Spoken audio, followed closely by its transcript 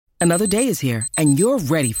Another day is here, and you're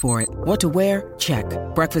ready for it. What to wear? Check.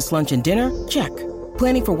 Breakfast, lunch, and dinner? Check.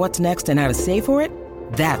 Planning for what's next and how to save for it?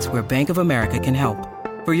 That's where Bank of America can help.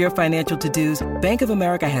 For your financial to-dos, Bank of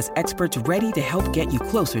America has experts ready to help get you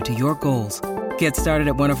closer to your goals. Get started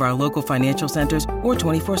at one of our local financial centers or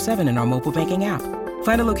 24/7 in our mobile banking app.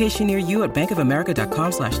 Find a location near you at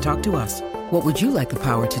bankofamerica.com/talktous. What would you like the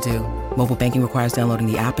power to do? Mobile banking requires downloading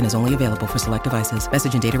the app and is only available for select devices.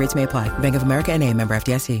 Message and data rates may apply. Bank of America N.A., member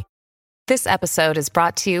FDIC. This episode is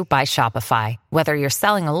brought to you by Shopify. Whether you're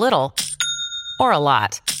selling a little or a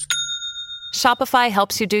lot, Shopify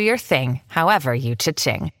helps you do your thing, however you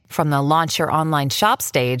cha-ching. From the launch your online shop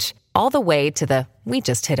stage, all the way to the we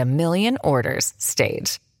just hit 1 million orders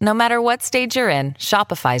stage. No matter what stage you're in,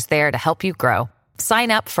 Shopify's there to help you grow.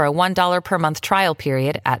 Sign up for a $1 per month trial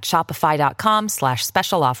period at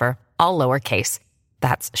shopify.com/special offer, all lowercase.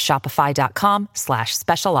 That's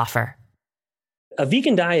shopify.com/special offer. A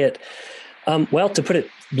vegan diet, well, to put it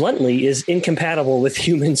bluntly, is incompatible with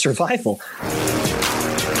human survival.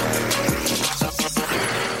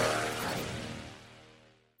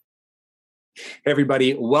 Hey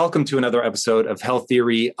everybody, welcome to another episode of Health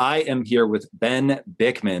Theory. I am here with Ben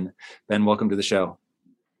Bikman. Ben, welcome to the show.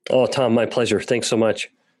 Oh, Tom, my pleasure. Thanks so much.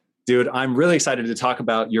 Dude, I'm really excited to talk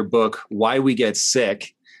about your book, Why We Get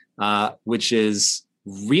Sick, which is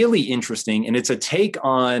really interesting. And it's a take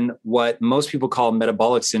on what most people call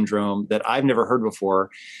metabolic syndrome that I've never heard before.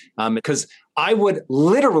 Because I would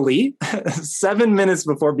literally, 7 minutes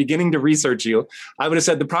before beginning to research you, I would have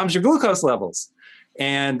said the problem's your glucose levels.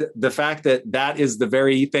 And the fact that that is the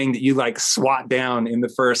very thing that you like swat down in the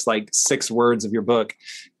first 6 words of your book.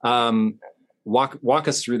 Walk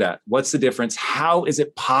us through that. What's the difference? How is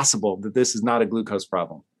it possible that this is not a glucose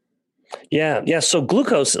problem? Yeah. So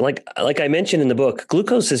glucose, like I mentioned in the book,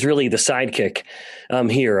 glucose is really the sidekick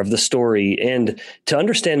here of the story. And to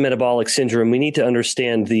understand metabolic syndrome, we need to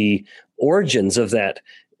understand the origins of that.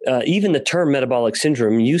 Even the term metabolic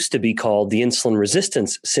syndrome used to be called the insulin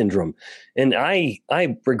resistance syndrome. And I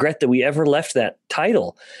regret that we ever left that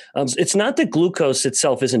title. It's not that glucose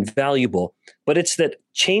itself isn't valuable, but it's that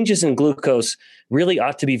changes in glucose really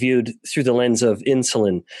ought to be viewed through the lens of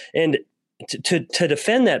insulin. And to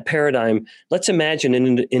defend that paradigm, let's imagine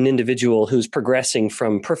an individual who's progressing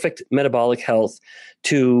from perfect metabolic health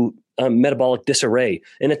to metabolic disarray.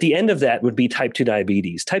 And at the end of that would be type 2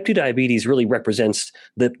 diabetes. Type 2 diabetes really represents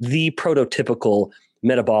the prototypical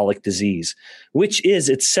metabolic disease, which is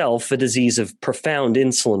itself a disease of profound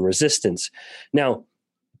insulin resistance. Now,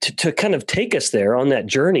 to kind of take us there on that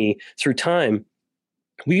journey through time,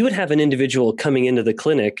 we would have an individual coming into the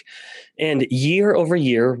clinic, and year over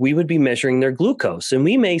year, we would be measuring their glucose. And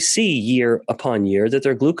we may see year upon year that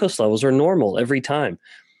their glucose levels are normal every time.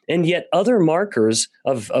 And yet other markers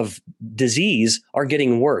of disease are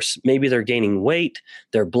getting worse. Maybe they're gaining weight,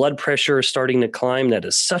 their blood pressure is starting to climb. That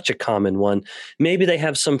is such a common one. Maybe they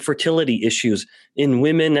have some fertility issues. In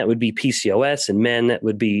women, that would be PCOS. In men, that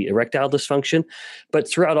would be erectile dysfunction. But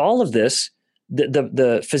throughout all of this,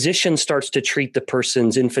 the physician starts to treat the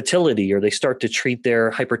person's infertility, or they start to treat their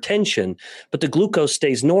hypertension, but the glucose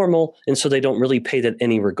stays normal, and so they don't really pay that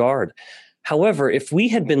any regard. However, if we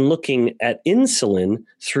had been looking at insulin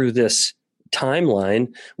through this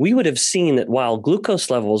timeline, we would have seen that while glucose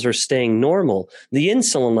levels are staying normal, the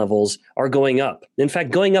insulin levels are going up. In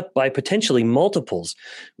fact, going up by potentially multiples,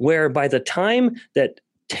 where by the time that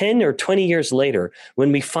 10 or 20 years later,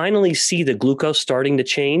 when we finally see the glucose starting to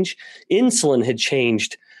change, insulin had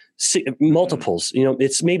changed multiples.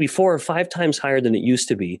 It's maybe 4 or 5 times higher than it used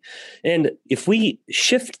to be. And if we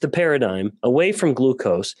shift the paradigm away from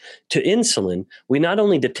glucose to insulin, we not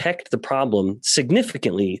only detect the problem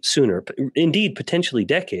significantly sooner, indeed potentially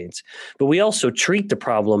decades, but we also treat the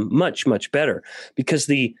problem much, much better, because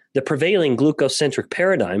the prevailing glucose-centric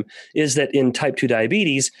paradigm is that in type 2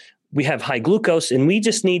 diabetes, we have high glucose, and we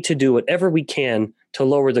just need to do whatever we can to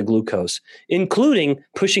lower the glucose, including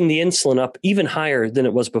pushing the insulin up even higher than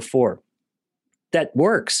it was before. That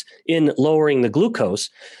works in lowering the glucose,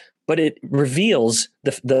 but it reveals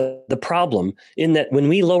the problem in that when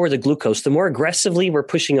we lower the glucose, the more aggressively we're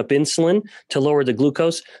pushing up insulin to lower the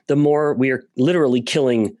glucose, the more we are literally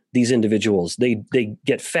killing these individuals. They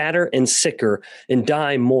get fatter and sicker and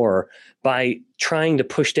die more by trying to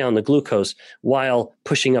push down the glucose while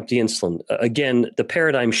pushing up the insulin. Again, the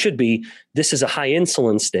paradigm should be, this is a high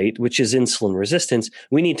insulin state, which is insulin resistance.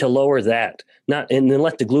 We need to lower that, and then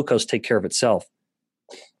let the glucose take care of itself.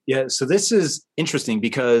 Yeah, so this is interesting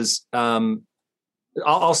because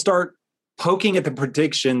I'll start poking at the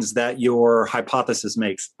predictions that your hypothesis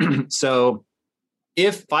makes. So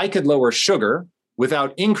if I could lower sugar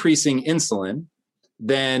without increasing insulin,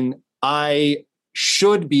 then I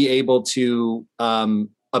should be able to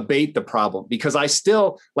abate the problem, because I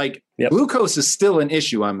still glucose is still an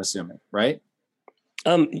issue, I'm assuming, right?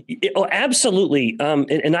 Absolutely.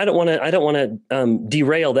 And I don't want to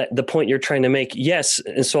derail the point you're trying to make. Yes.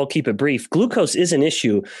 And so I'll keep it brief. Glucose is an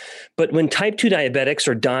issue, but when type 2 diabetics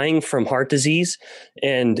are dying from heart disease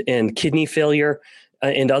and kidney failure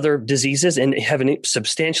and other diseases and have a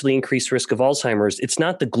substantially increased risk of Alzheimer's, it's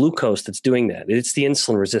not the glucose that's doing that. It's the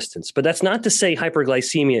insulin resistance. But that's not to say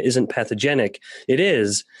hyperglycemia isn't pathogenic. It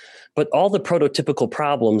is. But all the prototypical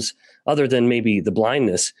problems, other than maybe the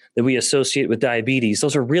blindness that we associate with diabetes,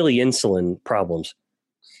 those are really insulin problems.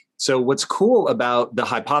 So what's cool about the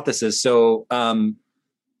hypothesis, for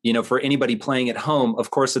anybody playing at home, of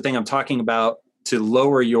course, the thing I'm talking about to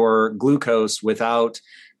lower your glucose without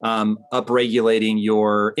upregulating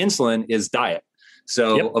your insulin is diet.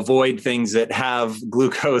 So avoid things that have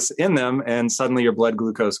glucose in them, and suddenly your blood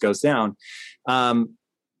glucose goes down. All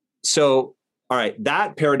right,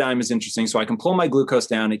 that paradigm is interesting. So I can pull my glucose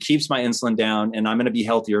down, it keeps my insulin down, and I'm going to be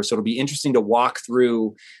healthier. So it'll be interesting to walk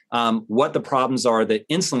through what the problems are that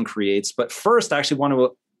insulin creates. But first, I actually want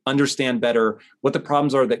to understand better what the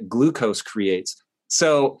problems are that glucose creates.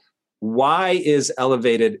 So why is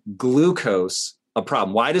elevated glucose a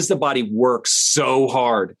problem? Why does the body work so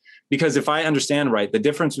hard? Because if I understand right, the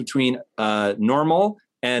difference between normal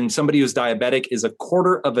and somebody who's diabetic is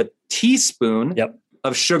 1/4 of a teaspoon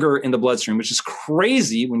of sugar in the bloodstream, which is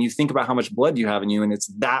crazy when you think about how much blood you have in you, and it's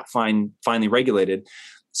that finely regulated.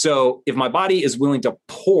 So if my body is willing to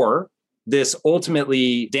pour this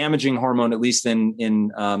ultimately damaging hormone, at least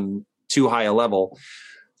in too high a level,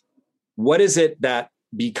 what is it that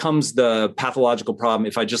becomes the pathological problem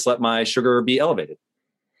if I just let my sugar be elevated?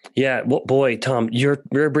 Yeah, well, boy, Tom, you're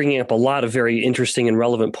bringing up a lot of very interesting and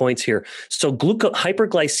relevant points here. So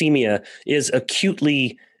hyperglycemia is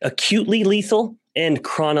acutely lethal and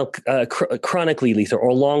chronically lethal,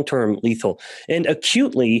 or long-term lethal. And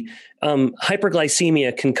acutely,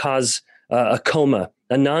 hyperglycemia can cause a coma,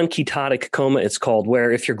 a non-ketotic coma, it's called,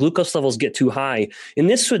 where if your glucose levels get too high,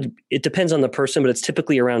 and it depends on the person, but it's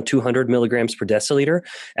typically around 200 milligrams per deciliter.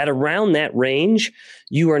 At around that range,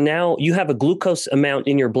 you have a glucose amount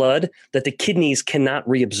in your blood that the kidneys cannot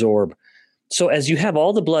reabsorb. So as you have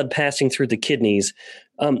all the blood passing through the kidneys,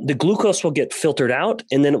 the glucose will get filtered out,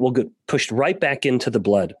 and then it will get pushed right back into the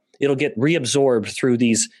blood. It'll get reabsorbed through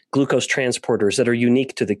these glucose transporters that are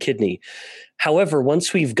unique to the kidney. However,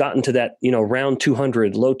 once we've gotten to that, around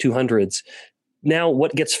 200, low 200s, now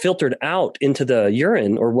what gets filtered out into the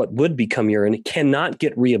urine, or what would become urine, cannot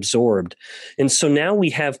get reabsorbed. And so now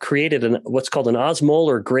we have created what's called an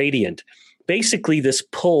osmolar gradient. Basically this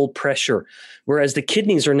pull pressure, whereas the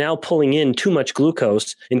kidneys are now pulling in too much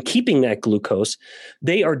glucose and keeping that glucose,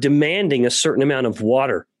 they are demanding a certain amount of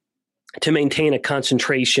water to maintain a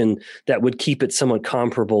concentration that would keep it somewhat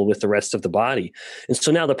comparable with the rest of the body. And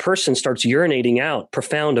so now the person starts urinating out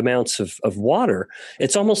profound amounts of water.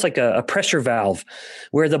 It's almost like a pressure valve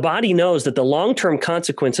where the body knows that the long-term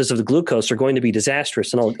consequences of the glucose are going to be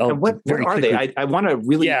disastrous. And what are they? I want to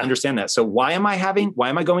really understand that. So why am I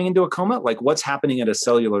going into a coma? Like, what's happening at a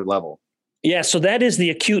cellular level? Yeah, so that is the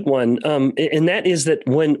acute one. And that is that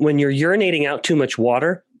when you're urinating out too much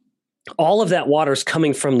water, all of that water is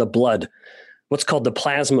coming from the blood, what's called the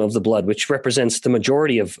plasma of the blood, which represents the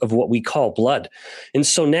majority of what we call blood. And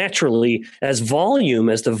so naturally, as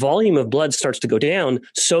the volume of blood starts to go down,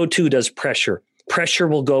 so too does pressure. Pressure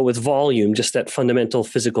will go with volume, just that fundamental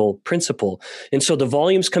physical principle. And so the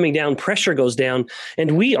volume's coming down, pressure goes down,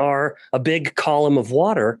 and we are a big column of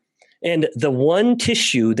water. And the one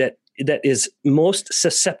tissue that is most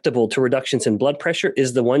susceptible to reductions in blood pressure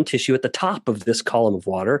is the one tissue at the top of this column of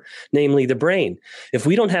water, namely the brain. If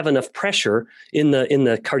we don't have enough pressure in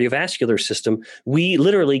the cardiovascular system, we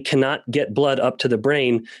literally cannot get blood up to the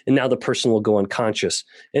brain, and now the person will go unconscious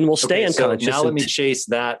and will stay unconscious. So now let me chase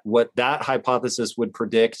that. What that hypothesis would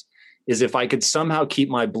predict is if I could somehow keep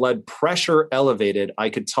my blood pressure elevated, I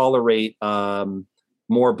could tolerate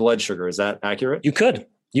more blood sugar. Is that accurate? You could.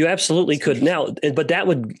 You absolutely could. Now, but that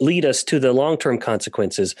would lead us to the long-term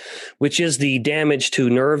consequences, which is the damage to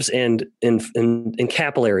nerves and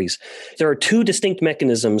capillaries. There are two distinct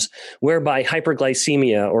mechanisms whereby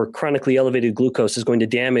hyperglycemia, or chronically elevated glucose, is going to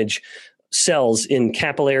damage cells in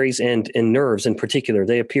capillaries and in nerves in particular.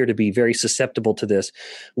 They appear to be very susceptible to this.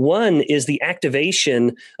 One is the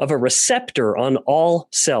activation of a receptor on all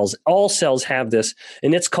cells. All cells have this,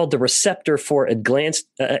 and it's called the receptor for advanced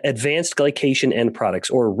glycation end products,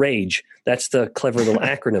 or RAGE. That's the clever little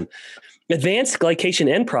acronym. Advanced glycation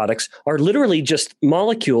end products are literally just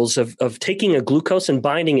molecules of taking a glucose and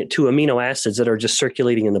binding it to amino acids that are just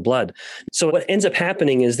circulating in the blood. So what ends up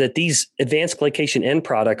happening is that these advanced glycation end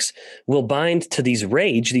products will bind to these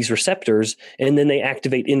receptors, and then they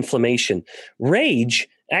activate inflammation. RAGE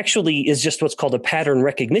actually is just what's called a pattern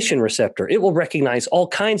recognition receptor. It will recognize all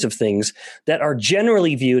kinds of things that are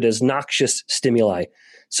generally viewed as noxious stimuli.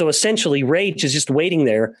 So essentially, RAGE is just waiting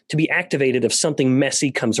there to be activated if something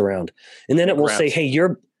messy comes around, and then it will say, "Hey,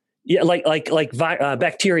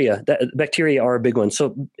 bacteria. Bacteria are a big one.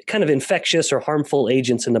 So kind of infectious or harmful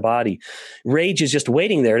agents in the body. RAGE is just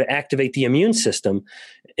waiting there to activate the immune system,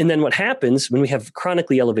 and then what happens when we have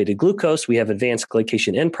chronically elevated glucose? We have advanced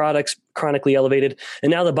glycation end products chronically elevated, and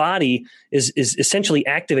now the body is essentially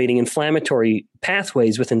activating inflammatory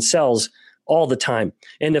pathways within cells all the time.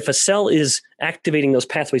 And if a cell is activating those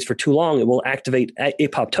pathways for too long, it will activate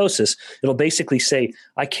apoptosis. It'll basically say,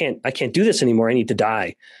 I can't do this anymore. I need to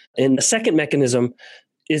die. And the second mechanism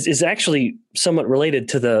is actually somewhat related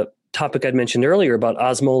to the topic I'd mentioned earlier about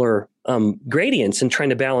osmolar gradients and trying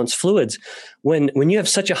to balance fluids. When you have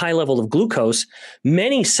such a high level of glucose,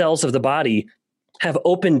 many cells of the body have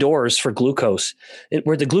open doors for glucose,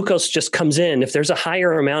 where the glucose just comes in. If there's a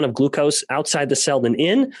higher amount of glucose outside the cell than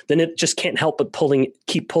in, then it just can't help but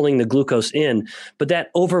keep pulling the glucose in. But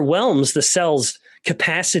that overwhelms the cell's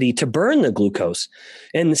capacity to burn the glucose.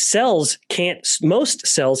 And most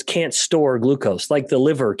cells can't store glucose like the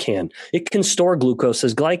liver can. It can store glucose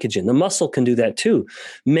as glycogen. The muscle can do that too.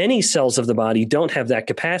 Many cells of the body don't have that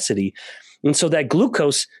capacity. And so that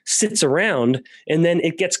glucose sits around, and then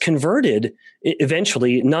it gets converted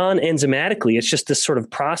eventually non-enzymatically. It's just this sort of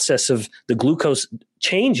process of the glucose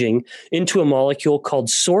changing into a molecule called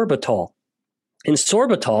sorbitol. And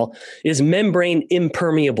sorbitol is membrane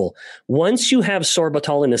impermeable. Once you have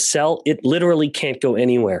sorbitol in a cell, it literally can't go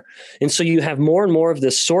anywhere. And so you have more and more of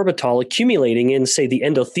this sorbitol accumulating in, say, the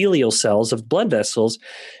endothelial cells of blood vessels.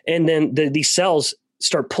 And then these cells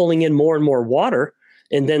start pulling in more and more water,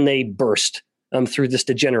 and then they burst through this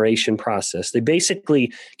degeneration process. They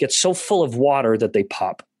basically get so full of water that they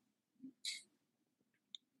pop.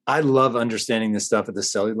 I love understanding this stuff at the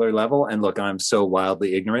cellular level. And look, I'm so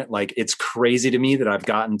wildly ignorant. Like, it's crazy to me that I've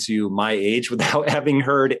gotten to my age without having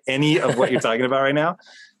heard any of what you're talking about right now.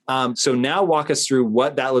 So now walk us through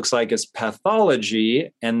what that looks like as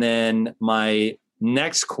pathology. And then my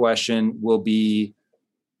next question will be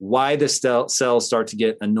why the cells start to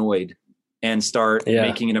get annoyed and start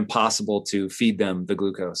making it impossible to feed them the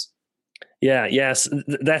glucose. Yes.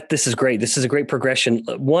 This is great. This is a great progression.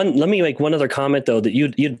 Let me make one other comment though, that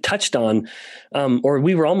you'd touched on, or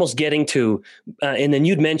we were almost getting to, and then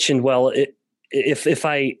you'd mentioned, well, if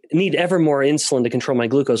I need ever more insulin to control my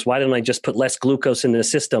glucose, why don't I just put less glucose in the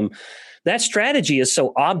system? That strategy is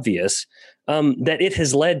so obvious that it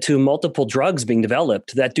has led to multiple drugs being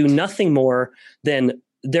developed that do nothing more than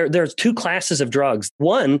there's two classes of drugs.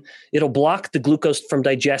 One, it'll block the glucose from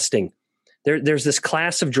digesting. There's this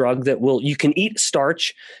class of drug that you can eat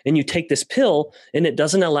starch and you take this pill and it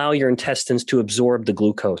doesn't allow your intestines to absorb the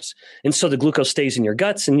glucose. And so the glucose stays in your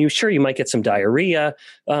guts and you might get some diarrhea,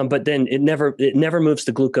 but then it never moves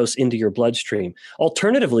the glucose into your bloodstream.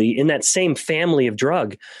 Alternatively, in that same family of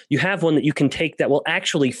drug, you have one that you can take that will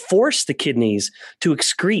actually force the kidneys to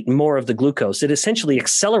excrete more of the glucose. It essentially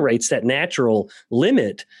accelerates that natural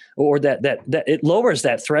limit, or that it lowers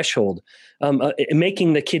that threshold,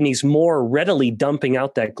 making the kidneys more readily dumping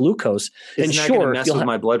out that glucose. Isn't that going to mess with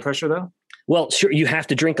my blood pressure though? Well, sure, you have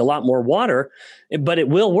to drink a lot more water, but it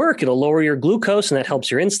will work. It'll lower your glucose and that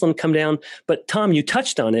helps your insulin come down. But Tom, you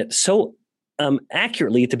touched on it so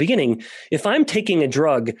accurately at the beginning. If I'm taking a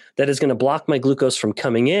drug that is going to block my glucose from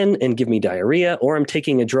coming in and give me diarrhea, or I'm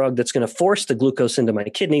taking a drug that's going to force the glucose into my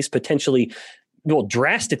kidneys, potentially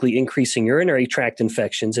drastically increasing urinary tract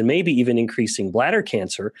infections and maybe even increasing bladder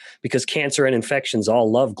cancer, because cancer and infections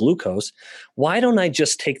all love glucose. Why don't I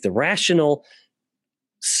just take the rational,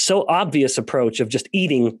 so obvious approach of just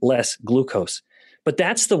eating less glucose? But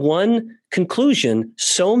that's the one conclusion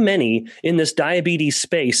so many in this diabetes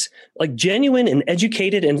space, like genuine and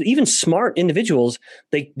educated and even smart individuals,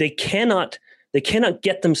 they cannot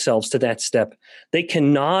get themselves to that step. They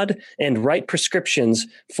can nod and write prescriptions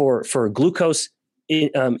for glucose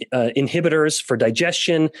inhibitors for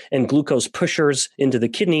digestion and glucose pushers into the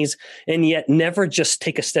kidneys, and yet never just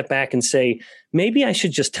take a step back and say, maybe I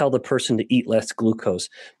should just tell the person to eat less glucose.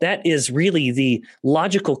 That is really the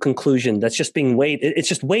logical conclusion that's just being waited. It's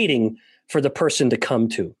just waiting for the person to come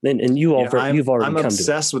to. And you've already come to. I'm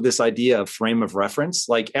obsessed with this idea of frame of reference.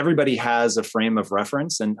 Like everybody has a frame of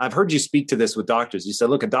reference. And I've heard you speak to this with doctors. You said,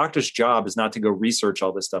 look, a doctor's job is not to go research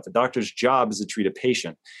all this stuff. A doctor's job is to treat a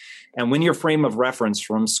patient. And when your frame of reference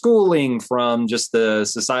from schooling, from just the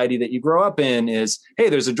society that you grow up in is, hey,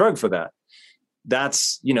 there's a drug for that.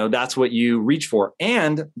 That's what you reach for.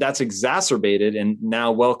 And that's exacerbated. And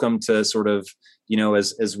now welcome to sort of,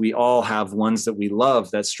 as we all have ones that we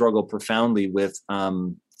love that struggle profoundly with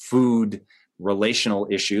food relational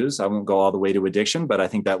issues. I won't go all the way to addiction, but I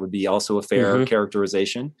think that would be also a fair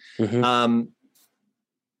characterization.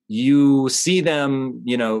 You see them,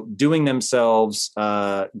 doing themselves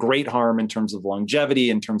great harm in terms of longevity,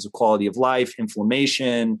 in terms of quality of life,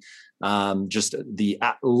 inflammation, just the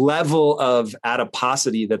level of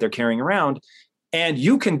adiposity that they're carrying around. And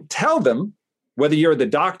you can tell them, whether you're the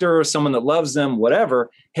doctor or someone that loves them, whatever,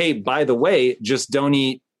 hey, by the way, just don't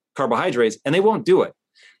eat carbohydrates, and they won't do it.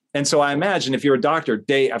 And so I imagine if you're a doctor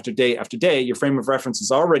day after day after day, your frame of reference is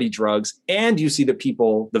already drugs, and you see that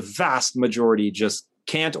people, the vast majority, just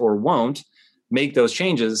can't or won't make those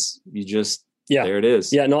changes. There it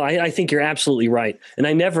is. Yeah, no, I think you're absolutely right. And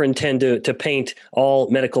I never intend to paint all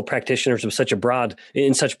medical practitioners with such broad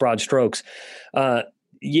strokes.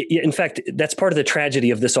 In fact, that's part of the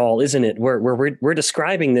tragedy of this all, isn't it? Where we're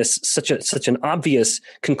describing this such an obvious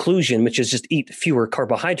conclusion, which is just eat fewer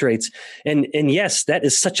carbohydrates. And yes, that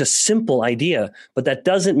is such a simple idea, but that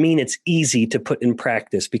doesn't mean it's easy to put in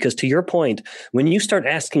practice. Because to your point, when you start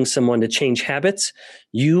asking someone to change habits,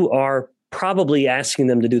 you are probably asking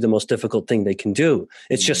them to do the most difficult thing they can do.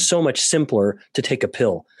 It's just so much simpler to take a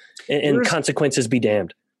pill, and consequences be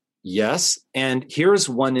damned. Yes. And here's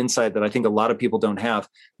one insight that I think a lot of people don't have.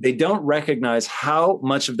 They don't recognize how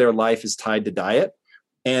much of their life is tied to diet.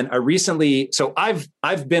 And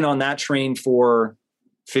I've been on that train for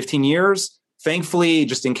 15 years. Thankfully,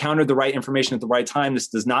 just encountered the right information at the right time. This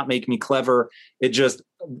does not make me clever. It just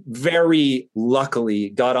very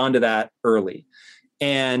luckily got onto that early.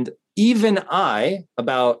 And even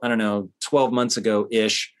about 12 months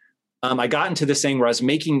ago-ish, I got into this thing where I was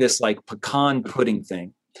making this like pecan pudding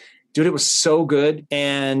thing. Dude, it was so good.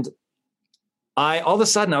 And all of a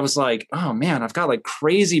sudden I was like, oh man, I've got like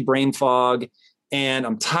crazy brain fog and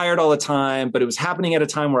I'm tired all the time, but it was happening at a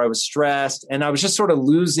time where I was stressed and I was just sort of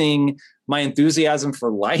losing my enthusiasm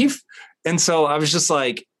for life. And so I was just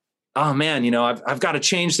like, oh man, I've got to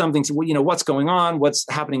change something to, what's going on, what's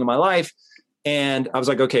happening in my life. And I was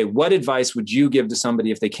like, okay, what advice would you give to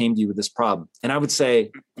somebody if they came to you with this problem? And I would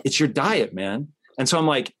say, it's your diet, man. And so I'm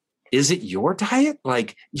like, is it your diet?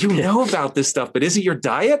 Like, know about this stuff, but is it your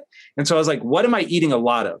diet? And so I was like, what am I eating a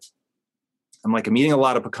lot of? I'm eating a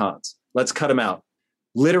lot of pecans. Let's cut them out.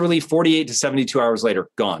 Literally 48 to 72 hours later,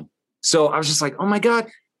 gone. So I was just like, oh my God,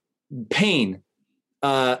 pain,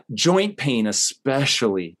 joint pain,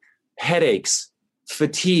 especially headaches,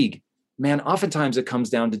 fatigue, man, oftentimes it comes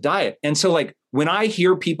down to diet. And so when I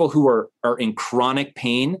hear people who are in chronic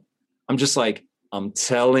pain, I'm just like, I'm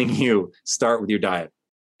telling you, start with your diet.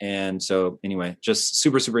 And so anyway, just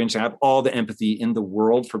super, super interesting. I have all the empathy in the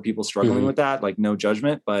world for people struggling with that, no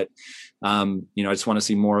judgment, but I just want to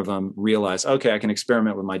see more of them realize, okay, I can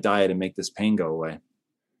experiment with my diet and make this pain go away.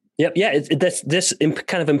 Yep. Yeah. That's this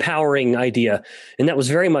kind of empowering idea. And that was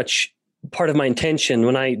very much part of my intention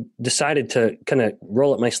when I decided to kind of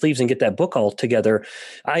roll up my sleeves and get that book all together.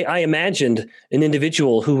 I imagined an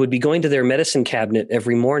individual who would be going to their medicine cabinet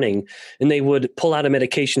every morning and they would pull out a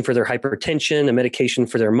medication for their hypertension, a medication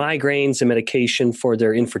for their migraines, a medication for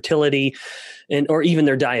their infertility, or even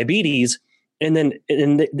their diabetes. And then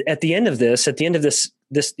at the end of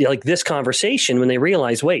this conversation, when they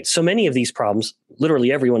realize, wait, so many of these problems,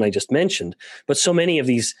 literally everyone I just mentioned, but so many of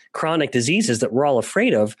these chronic diseases that we're all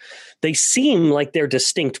afraid of, they seem like they're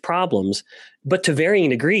distinct problems, but to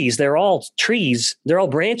varying degrees, they're all trees, they're all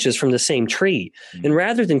branches from the same tree. Mm-hmm. And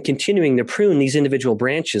rather than continuing to prune these individual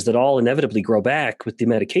branches that all inevitably grow back with the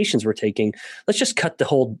medications we're taking, let's just cut the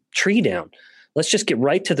whole tree down. Let's just get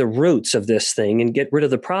right to the roots of this thing and get rid of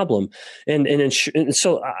the problem. And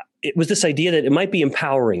so it was this idea that it might be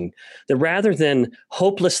empowering, that rather than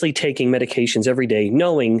hopelessly taking medications every day,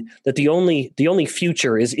 knowing that the only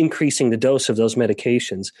future is increasing the dose of those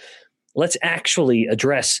medications, let's actually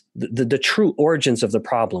address the true origins of the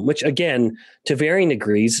problem, which again, to varying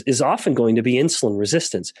degrees, is often going to be insulin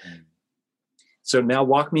resistance. So now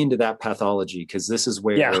walk me into that pathology, because this is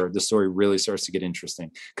where the story really starts to get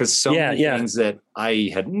interesting. Because so many things that I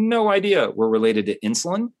had no idea were related to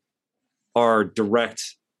insulin are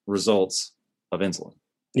direct results of insulin.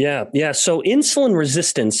 Yeah. So insulin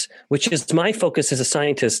resistance, which is my focus as a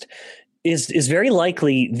scientist, is very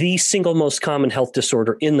likely the single most common health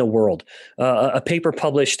disorder in the world. A paper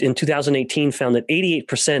published in 2018 found that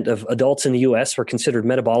 88% of adults in the US were considered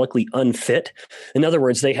metabolically unfit. In other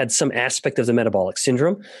words, they had some aspect of the metabolic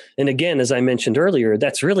syndrome. And again, as I mentioned earlier,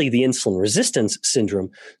 that's really the insulin resistance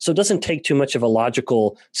syndrome. So it doesn't take too much of a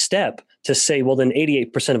logical step to say, well, then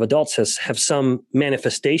 88% of adults have some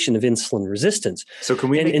manifestation of insulin resistance. So can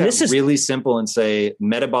we make that really simple and say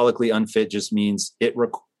metabolically unfit just means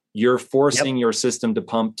you're forcing your system to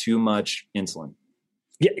pump too much insulin?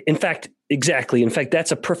 Yeah, in fact, exactly. In fact,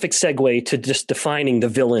 that's a perfect segue to just defining the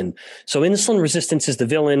villain. So insulin resistance is the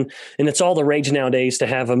villain, and it's all the rage nowadays to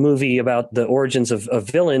have a movie about the origins of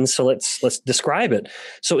villains. So let's describe it.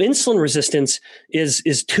 So insulin resistance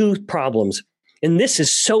is two problems. And this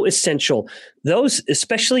is so essential. Those,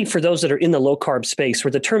 especially for those that are in the low carb space, where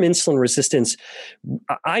the term insulin resistance,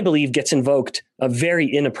 I believe, gets invoked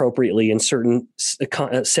very inappropriately in certain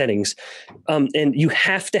settings. And you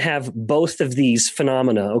have to have both of these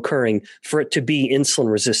phenomena occurring for it to be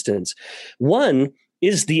insulin resistance. One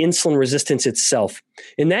is the insulin resistance itself,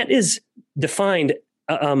 and that is defined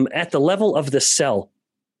at the level of the cell.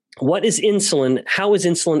 What is insulin? How is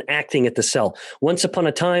insulin acting at the cell? Once upon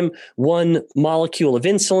a time, one molecule of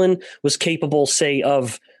insulin was capable, say,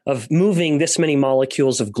 of moving this many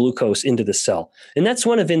molecules of glucose into the cell. And that's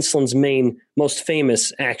one of insulin's most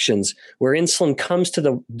famous actions, where insulin comes to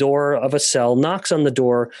the door of a cell, knocks on the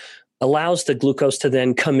door, allows the glucose to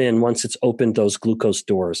then come in once it's opened those glucose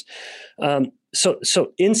doors.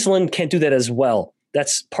 So insulin can't do that as well.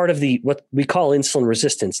 That's part of what we call insulin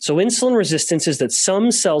resistance. So insulin resistance is that some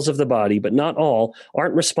cells of the body, but not all,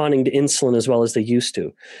 aren't responding to insulin as well as they used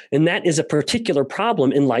to. And that is a particular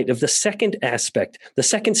problem in light of the second aspect, the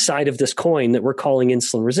second side of this coin that we're calling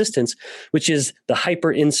insulin resistance, which is the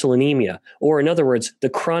hyperinsulinemia, or in other words, the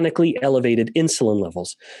chronically elevated insulin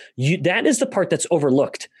levels. That is the part that's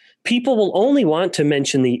overlooked. People will only want to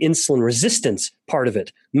mention the insulin resistance part of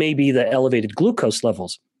it, maybe the elevated glucose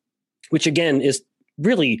levels, which again is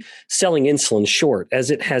really selling insulin short, as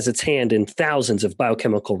it has its hand in thousands of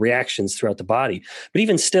biochemical reactions throughout the body. But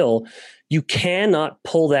even still, you cannot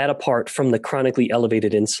pull that apart from the chronically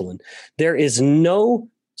elevated insulin. There is no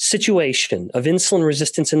situation of insulin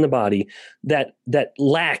resistance in the body that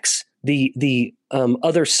lacks the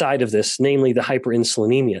other side of this, namely the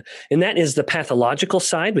hyperinsulinemia. And that is the pathological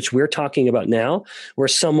side, which we're talking about now, where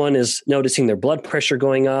someone is noticing their blood pressure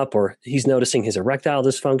going up, or he's noticing his erectile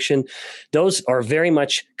dysfunction. Those are very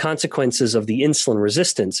much consequences of the insulin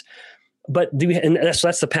resistance. But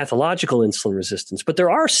that's the pathological insulin resistance. But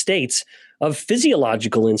there are states of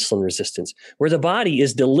physiological insulin resistance where the body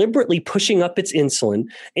is deliberately pushing up its insulin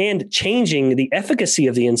and changing the efficacy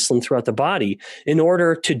of the insulin throughout the body in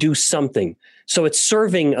order to do something. So it's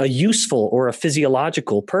serving a useful or a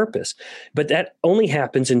physiological purpose. But that only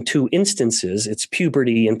happens in two instances. It's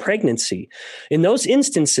puberty and pregnancy. In those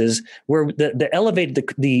instances where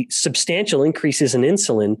the substantial increases in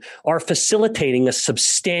insulin are facilitating a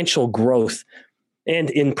substantial growth.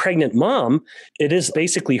 And in pregnant mom, it is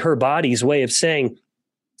basically her body's way of saying,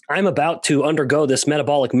 I'm about to undergo this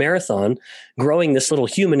metabolic marathon, growing this little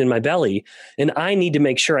human in my belly, and I need to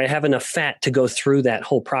make sure I have enough fat to go through that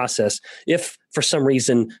whole process if, for some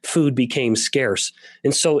reason, food became scarce.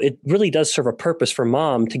 And so it really does serve a purpose for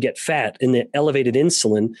mom to get fat, and the elevated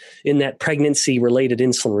insulin in that pregnancy-related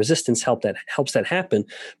insulin resistance helps that happen.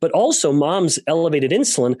 But also mom's elevated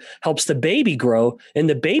insulin helps the baby grow and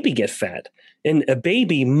the baby get fat. And a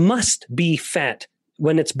baby must be fat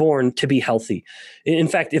when it's born to be healthy. In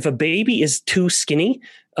fact, if a baby is too skinny,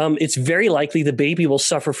 it's very likely the baby will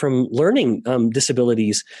suffer from learning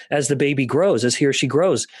disabilities as the baby grows, as he or she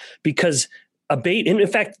grows. Because in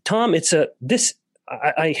fact, Tom,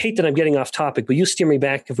 I hate that I'm getting off topic, but you steer me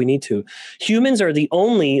back if we need to. Humans are the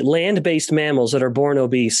only land-based mammals that are born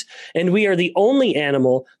obese, and we are the only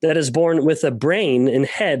animal that is born with a brain and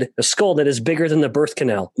head, a skull that is bigger than the birth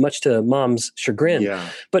canal, much to mom's chagrin. Yeah.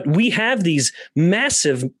 But we have these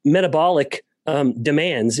massive metabolic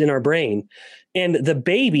demands in our brain, and the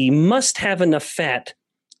baby must have enough fat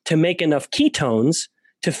to make enough ketones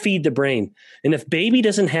to feed the brain. And if baby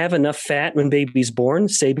doesn't have enough fat when baby's born,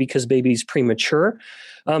 say because baby's premature,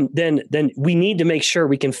 then we need to make sure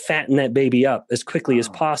we can fatten that baby up as quickly as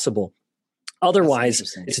possible.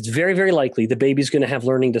 Otherwise, it's very, very likely the baby's going to have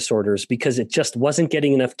learning disorders because it just wasn't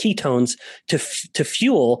getting enough ketones to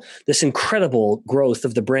fuel this incredible growth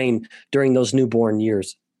of the brain during those newborn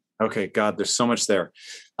years. Okay, God, there's so much there.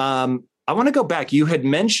 I want to go back. You had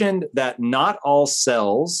mentioned that not all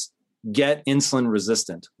cells get insulin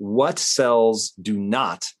resistant. What cells do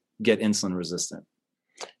not get insulin resistant?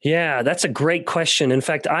 Yeah, that's a great question. In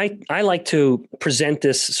fact, I like to present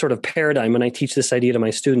this sort of paradigm when I teach this idea to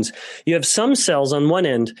my students. You have some cells on one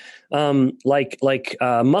end, like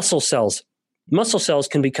muscle cells. Muscle cells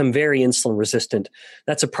can become very insulin resistant.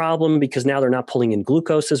 That's a problem because now they're not pulling in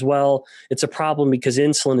glucose as well. It's a problem because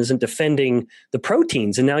insulin isn't defending the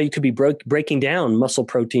proteins, and now you could be breaking down muscle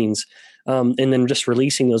proteins and then just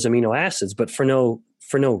releasing those amino acids, but for no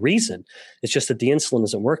reason. It's just that the insulin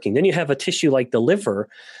isn't working. Then you have a tissue like the liver,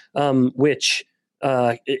 which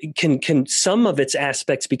can some of its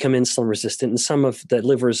aspects become insulin resistant, and some of the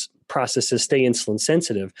liver's processes stay insulin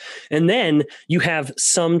sensitive. And then you have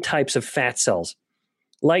some types of fat cells,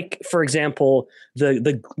 like, for example,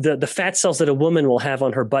 the fat cells that a woman will have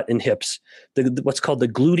on her butt and hips, what's called the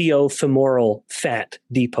gluteofemoral fat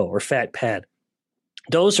depot or fat pad.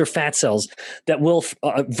 Those are fat cells that will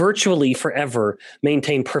virtually forever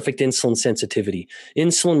maintain perfect insulin sensitivity.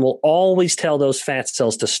 Insulin will always tell those fat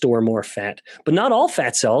cells to store more fat, but not all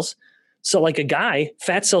fat cells. So like a guy,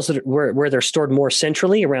 fat cells where they're stored more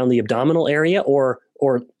centrally around the abdominal area, or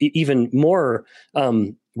even more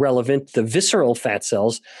relevant, the visceral fat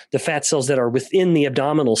cells, the fat cells that are within the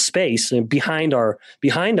abdominal space and behind our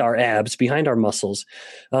abs, behind our muscles,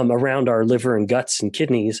 around our liver and guts and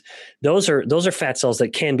kidneys. Those are fat cells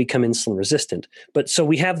that can become insulin resistant. But so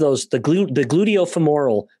we have the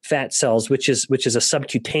gluteofemoral fat cells, which is a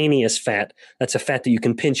subcutaneous fat. That's a fat that you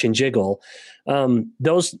can pinch and jiggle.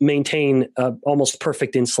 Those maintain almost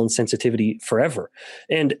perfect insulin sensitivity forever.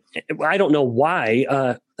 And I don't know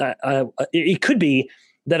why. It could be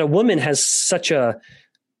that a woman has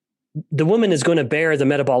the woman is going to bear the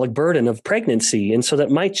metabolic burden of pregnancy. And so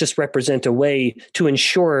that might just represent a way to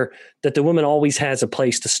ensure that the woman always has a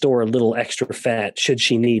place to store a little extra fat should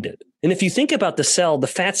she need it. And if you think about the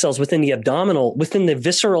fat cells within the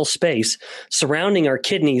visceral space surrounding our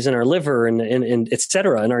kidneys and our liver and et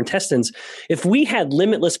cetera, and our intestines, if we had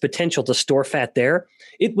limitless potential to store fat there,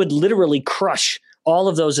 it would literally crush all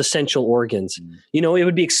of those essential organs. It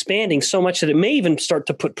would be expanding so much that it may even start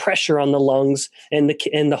to put pressure on the lungs and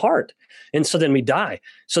the heart. And so then we die.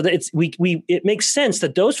 So that it makes sense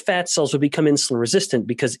that those fat cells would become insulin resistant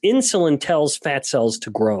because insulin tells fat cells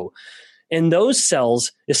to grow. And those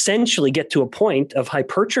cells essentially get to a point of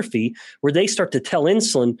hypertrophy where they start to tell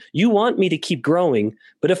insulin, you want me to keep growing,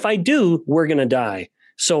 but if I do, we're going to die.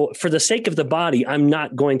 So for the sake of the body, I'm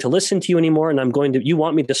not going to listen to you anymore. And you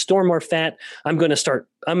want me to store more fat. I'm going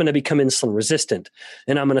to become insulin resistant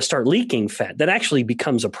and I'm going to start leaking fat. That actually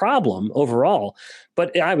becomes a problem overall.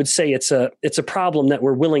 But I would say it's a problem that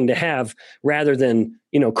we're willing to have rather than,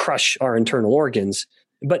 crush our internal organs.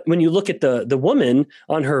 But when you look at the woman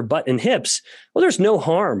on her butt and hips, well, there's no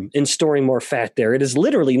harm in storing more fat there. It is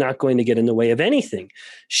literally not going to get in the way of anything.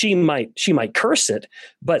 She might curse it,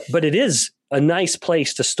 but it is a nice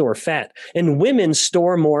place to store fat. And women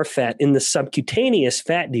store more fat in the subcutaneous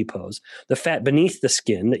fat depots, the fat beneath the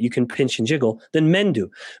skin that you can pinch and jiggle, than men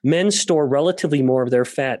do. Men store relatively more of their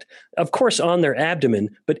fat, of course, on their abdomen,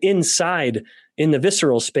 but inside in the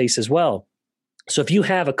visceral space as well. So if you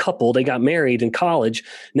have a couple, they got married in college,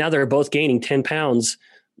 now they're both gaining 10 pounds,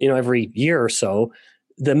 every year or so,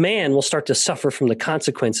 the man will start to suffer from the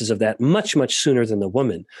consequences of that much, much sooner than the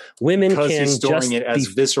woman. Women because can he's storing it as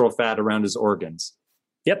visceral fat around his organs.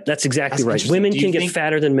 Yep, that's exactly right. Women can get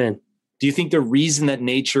fatter than men. Do you think the reason that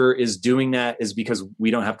nature is doing that is because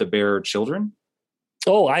we don't have to bear children?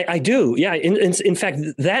 Oh, I do. Yeah. In fact,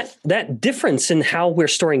 that difference in how we're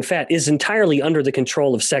storing fat is entirely under the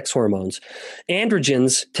control of sex hormones.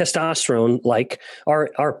 Androgens, testosterone,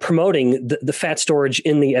 are promoting the fat storage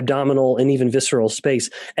in the abdominal and even visceral space.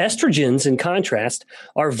 Estrogens, in contrast,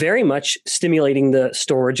 are very much stimulating the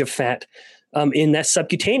storage of fat in that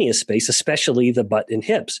subcutaneous space, especially the butt and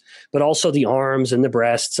hips, but also the arms and the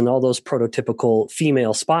breasts and all those prototypical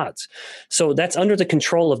female spots. So that's under the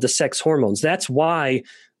control of the sex hormones. That's why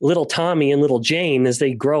little Tommy and little Jane, as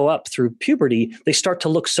they grow up through puberty, they start to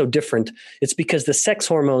look so different. It's because the sex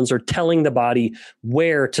hormones are telling the body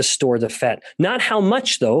where to store the fat. Not how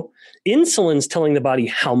much, though. Insulin's telling the body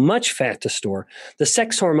how much fat to store. The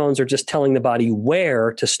sex hormones are just telling the body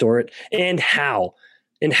where to store it and how.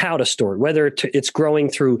 and how to store it, whether it's growing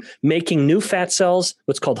through making new fat cells,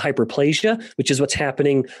 what's called hyperplasia, which is what's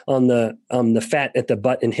happening on the fat at the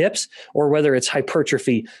butt and hips, or whether it's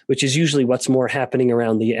hypertrophy, which is usually what's more happening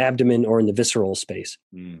around the abdomen or in the visceral space.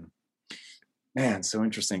 Man, so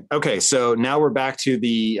interesting. Okay, so now we're back to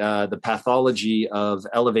the pathology of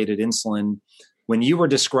elevated insulin. When you were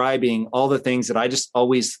describing all the things that I just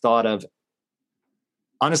always thought of,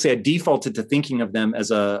 honestly, I defaulted to thinking of them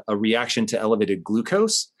as a reaction to elevated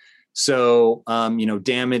glucose. So,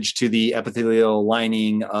 damage to the epithelial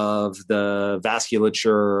lining of the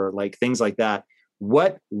vasculature, like things like that.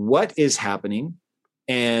 What is happening,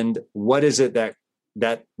 and what is it that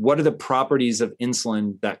what are the properties of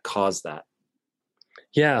insulin that cause that?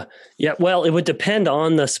 Yeah. Well, it would depend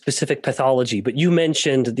on the specific pathology, but you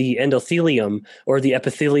mentioned the endothelium or the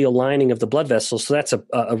epithelial lining of the blood vessels. So that's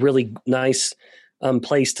a really nice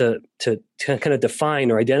place to kind of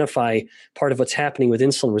define or identify part of what's happening with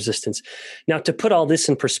insulin resistance. Now, to put all this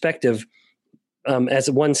in perspective,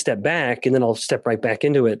 as one step back, and then I'll step right back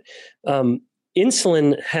into it.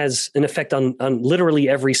 Insulin has an effect on literally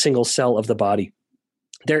every single cell of the body.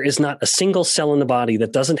 There is not a single cell in the body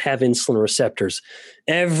that doesn't have insulin receptors.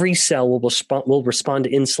 Every cell will respond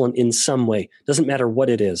to insulin in some way. Doesn't matter what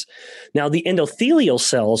it is. Now, the endothelial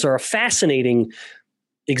cells are a fascinating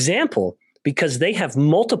example because they have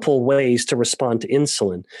multiple ways to respond to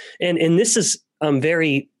insulin. And this is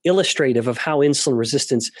very illustrative of how insulin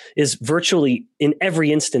resistance is virtually, in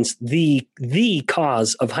every instance, the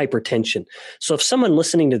cause of hypertension. So if someone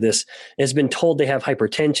listening to this has been told they have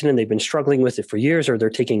hypertension and they've been struggling with it for years, or they're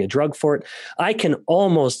taking a drug for it, I can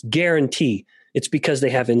almost guarantee it's because they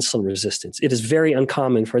have insulin resistance. It is very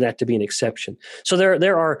uncommon for that to be an exception. So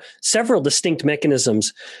there are several distinct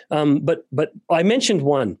mechanisms, but I mentioned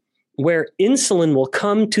one where insulin will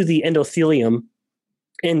come to the endothelium,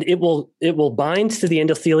 and it will bind to the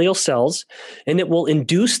endothelial cells, and it will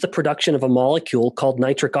induce the production of a molecule called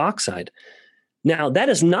nitric oxide. Now, that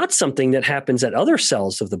is not something that happens at other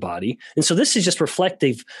cells of the body. And so this is just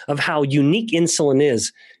reflective of how unique insulin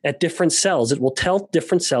is at different cells. It will tell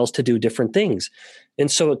different cells to do different things. And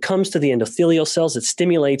so it comes to the endothelial cells, it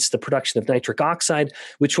stimulates the production of nitric oxide,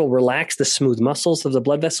 which will relax the smooth muscles of the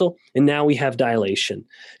blood vessel. And now we have dilation.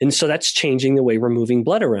 And so that's changing the way we're moving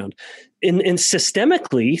blood around. And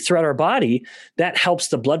systemically throughout our body, that helps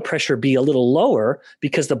the blood pressure be a little lower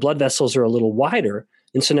because the blood vessels are a little wider.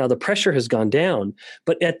 And so now the pressure has gone down.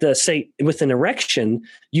 But with an erection,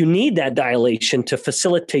 you need that dilation to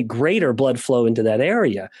facilitate greater blood flow into that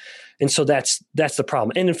area. And so that's the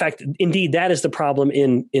problem. And in fact, indeed, that is the problem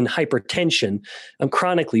in hypertension.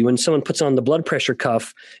 Chronically, when someone puts on the blood pressure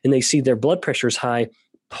cuff and they see their blood pressure is high,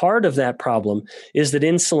 part of that problem is that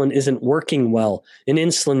insulin isn't working well. And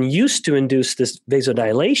insulin used to induce this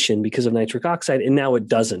vasodilation because of nitric oxide, and now it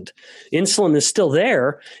doesn't. Insulin is still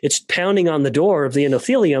there. It's pounding on the door of the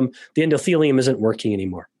endothelium. The endothelium isn't working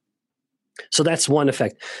anymore. So that's one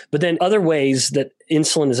effect. But then other ways that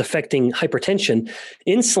insulin is affecting hypertension,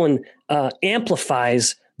 insulin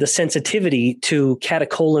amplifies the sensitivity to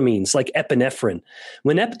catecholamines like epinephrine.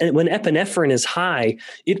 When epinephrine is high,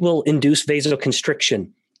 it will induce vasoconstriction,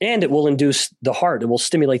 and it will induce the heart. It will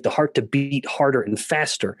stimulate the heart to beat harder and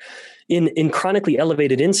faster. In chronically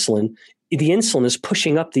elevated insulin, the insulin is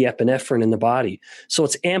pushing up the epinephrine in the body. So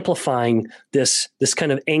it's amplifying this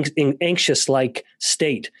kind of anxious-like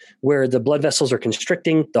state where the blood vessels are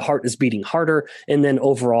constricting, the heart is beating harder, and then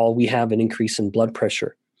overall we have an increase in blood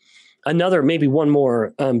pressure. Another, maybe one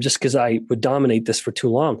more, just because I would dominate this for too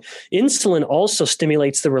long. Insulin also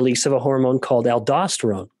stimulates the release of a hormone called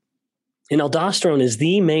aldosterone. And aldosterone is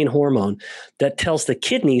the main hormone that tells the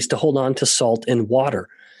kidneys to hold on to salt and water.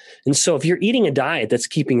 And so if you're eating a diet that's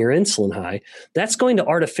keeping your insulin high, that's going to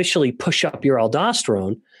artificially push up your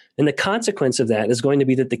aldosterone. And the consequence of that is going to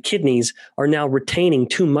be that the kidneys are now retaining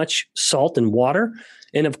too much salt and water.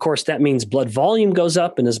 And of course, that means blood volume goes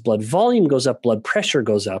up. And as blood volume goes up, blood pressure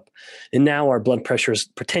goes up. And now our blood pressure is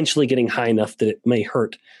potentially getting high enough that it may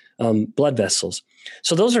hurt blood vessels.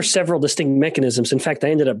 So those are several distinct mechanisms. In fact,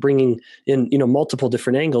 I ended up bringing in, multiple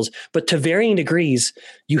different angles, but to varying degrees,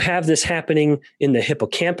 you have this happening in the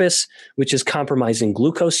hippocampus, which is compromising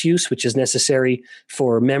glucose use, which is necessary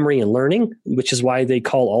for memory and learning, which is why they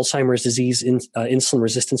call Alzheimer's disease insulin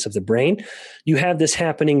resistance of the brain. You have this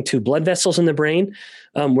happening to blood vessels in the brain,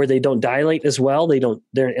 where they don't dilate as well. They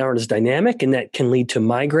aren't as dynamic, and that can lead to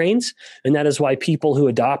migraines. And that is why people who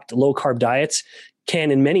adopt low carb diets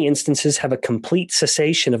can, in many instances, have a complete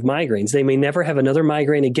cessation of migraines. They may never have another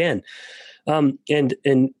migraine again. And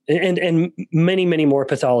many, many more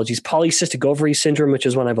pathologies. Polycystic ovary syndrome, which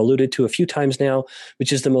is one I've alluded to a few times now,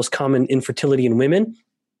 which is the most common infertility in women.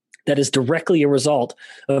 that is directly a result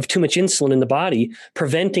of too much insulin in the body,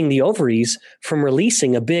 preventing the ovaries from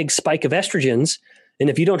releasing a big spike of estrogens. And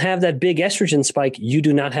if you don't have that big estrogen spike, you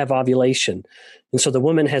do not have ovulation. And so the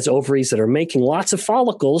woman has ovaries that are making lots of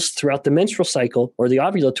follicles throughout the menstrual cycle or the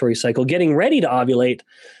ovulatory cycle, getting ready to ovulate,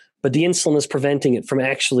 but the insulin is preventing it from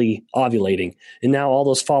actually ovulating. And now all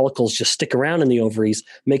those follicles just stick around in the ovaries,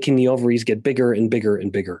 making the ovaries get bigger and bigger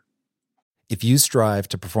and bigger. If you strive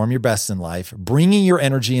to perform your best in life, bringing your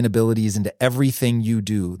energy and abilities into everything you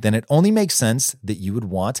do, then it only makes sense that you would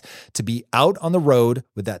want to be out on the road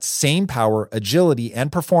with that same power, agility,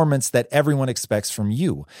 and performance that everyone expects from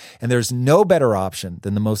you. And there's no better option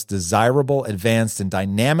than the most desirable, advanced, and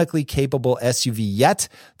dynamically capable SUV yet,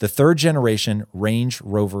 the third generation Range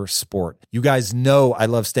Rover Sport. You guys know I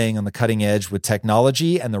love staying on the cutting edge with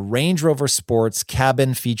technology, and the Range Rover Sport's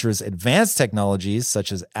cabin features advanced technologies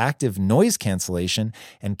such as active noise cancellation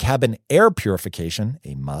and cabin air purification,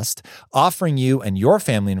 a must, offering you and your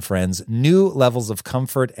family and friends new levels of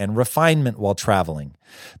comfort and refinement while traveling.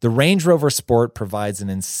 The Range Rover Sport provides an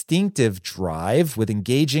instinctive drive with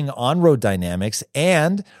engaging on-road dynamics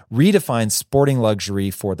and redefines sporting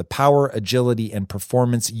luxury for the power, agility, and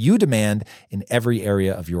performance you demand in every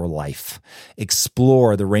area of your life.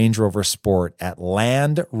 Explore the Range Rover Sport at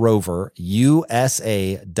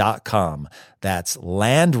LandRoverUSA.com. That's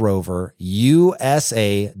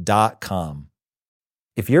LandRoverUSA.com.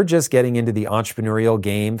 If you're just getting into the entrepreneurial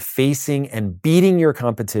game, facing and beating your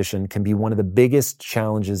competition can be one of the biggest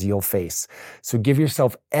challenges you'll face. So give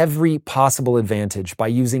yourself every possible advantage by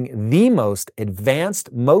using the most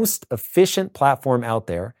advanced, most efficient platform out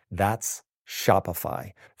there. That's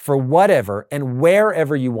Shopify. For whatever and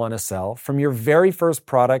wherever you want to sell, from your very first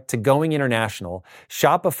product to going international,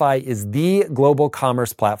 Shopify is the global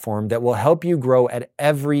commerce platform that will help you grow at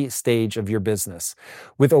every stage of your business.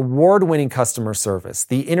 With award-winning customer service,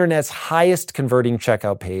 the internet's highest converting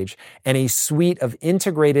checkout page, and a suite of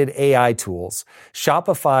integrated AI tools,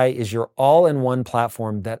 Shopify is your all-in-one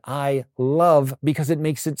platform that I love because it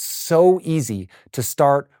makes it so easy to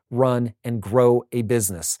start, run, and grow a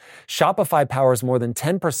business. Shopify powers more than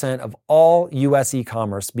 10% of all U.S.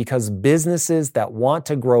 e-commerce because businesses that want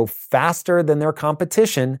to grow faster than their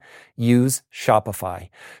competition use Shopify.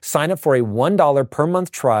 Sign up for a $1 per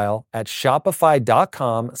month trial at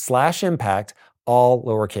shopify.com/impact, all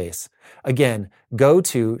lowercase. Again, go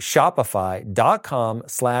to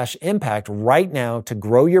shopify.com/impact right now to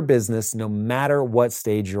grow your business no matter what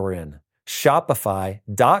stage you're in.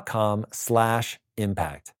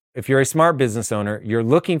 Shopify.com/impact. If you're a smart business owner, you're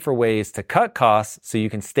looking for ways to cut costs so you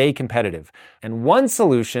can stay competitive. And one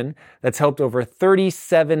solution that's helped over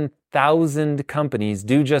 37,000 companies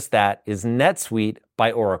do just that is NetSuite by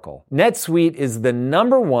Oracle. NetSuite is the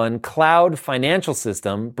 #1 cloud financial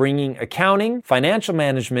system, bringing accounting, financial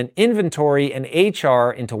management, inventory, and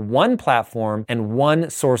HR into one platform and one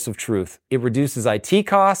source of truth. It reduces IT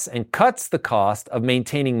costs and cuts the cost of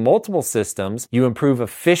maintaining multiple systems. You improve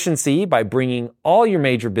efficiency by bringing all your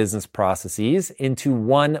major business processes into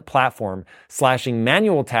one platform, slashing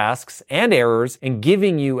manual tasks and errors and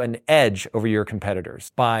giving you an edge over your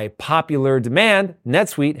competitors. By popular demand,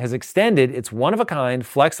 NetSuite has extended its one-of-a-kind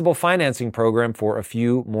flexible financing program for a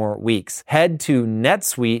few more weeks. Head to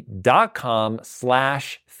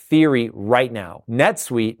netsuite.com/theory right now.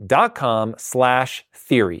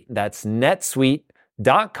 netsuite.com/theory. That's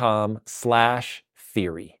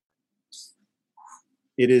netsuite.com/theory.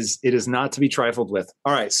 It is not to be trifled with.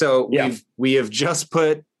 All right. So we have just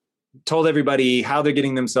told everybody how they're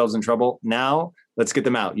getting themselves in trouble. Now let's get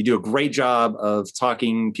them out. You do a great job of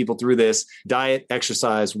talking people through this. Diet,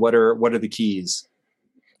 exercise, what are the keys?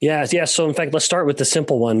 Yeah. So in fact, let's start with the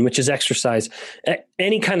simple one, which is exercise.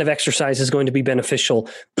 Any kind of exercise is going to be beneficial.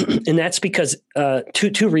 And that's because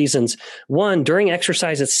two reasons. One, during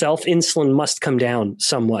exercise itself, insulin must come down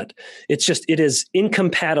somewhat. It is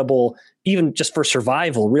incompatible, even just for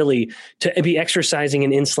survival, really, to be exercising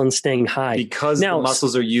and insulin staying high. Because the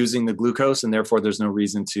muscles are using the glucose and therefore there's no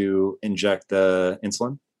reason to inject the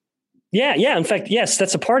insulin? Yeah. In fact, yes,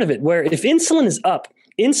 that's a part of it, where if insulin is up,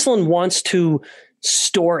 insulin wants to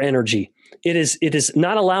store energy. It is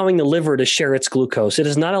not allowing the liver to share its glucose. It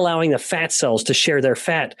is not allowing the fat cells to share their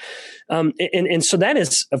fat. And so that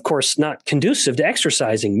is, of course, not conducive to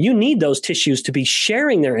exercising. You need those tissues to be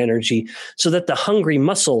sharing their energy so that the hungry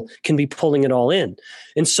muscle can be pulling it all in.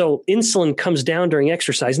 And so insulin comes down during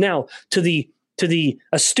exercise. Now, to the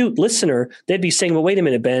astute listener, they'd be saying, well, wait a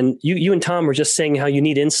minute, Ben, you and Tom were just saying how you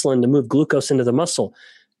need insulin to move glucose into the muscle.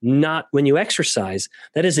 not when you exercise.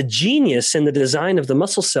 That is a genius in the design of the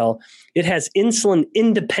muscle cell. It has insulin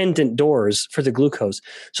independent doors for the glucose.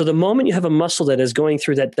 So the moment you have a muscle that is going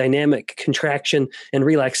through that dynamic contraction and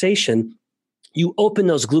relaxation, you open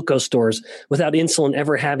those glucose doors without insulin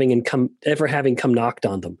ever having come knocked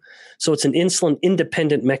on them. So it's an insulin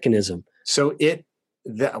independent mechanism. So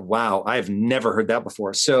wow, I've never heard that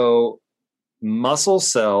before. So muscle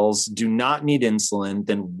cells do not need insulin.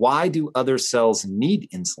 Then why do other cells need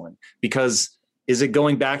insulin? Because is it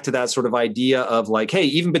going back to that sort of idea of like, hey,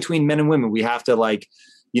 even between men and women, we have to like,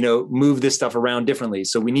 move this stuff around differently.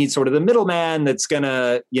 So we need sort of the middleman that's going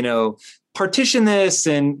to, partition this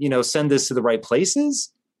and, send this to the right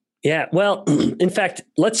places? Yeah. Well, in fact,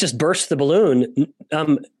 let's just burst the balloon.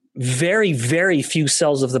 Very, very few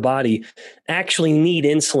cells of the body actually need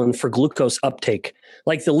insulin for glucose uptake.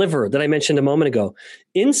 Like the liver that I mentioned a moment ago.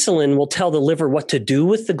 Insulin will tell the liver what to do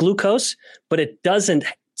with the glucose, but it doesn't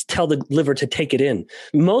tell the liver to take it in.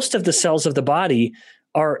 Most of the cells of the body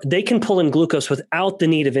they can pull in glucose without the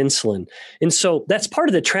need of insulin. And so that's part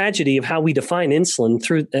of the tragedy of how we define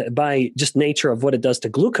insulin by just nature of what it does to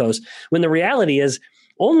glucose, when the reality is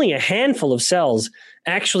only a handful of cells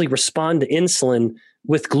actually respond to insulin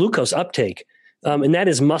with glucose uptake. And that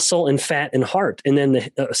is muscle and fat and heart, and then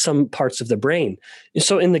some parts of the brain. And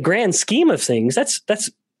so in the grand scheme of things, that's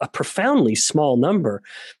a profoundly small number.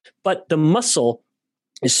 But the muscle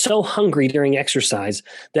is so hungry during exercise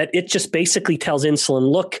that it just basically tells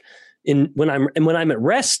insulin, look, when I'm at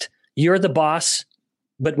rest, you're the boss.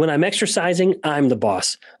 But when I'm exercising, I'm the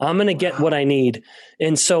boss. I'm going to get what I need.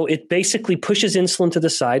 And so it basically pushes insulin to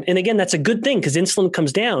the side. And again, that's a good thing because insulin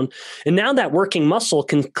comes down. And now that working muscle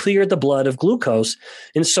can clear the blood of glucose.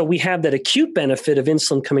 And so we have that acute benefit of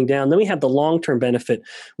insulin coming down. Then we have the long-term benefit,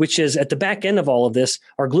 which is at the back end of all of this,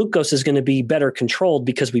 our glucose is going to be better controlled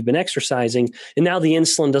because we've been exercising. And now the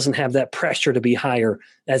insulin doesn't have that pressure to be higher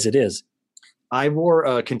as it is. I wore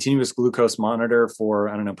a continuous glucose monitor for,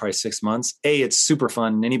 probably 6 months. It's super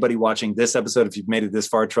fun. And anybody watching this episode, if you've made it this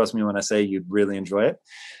far, trust me when I say you'd really enjoy it.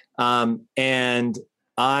 And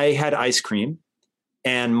I had ice cream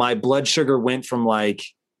and my blood sugar went from like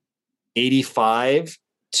 85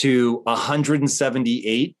 to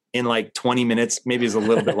 178 in like 20 minutes. Maybe it's a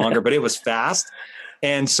little bit longer, but it was fast.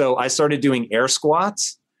 And so I started doing air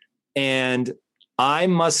squats and I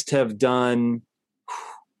must have done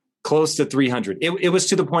close to 300. It was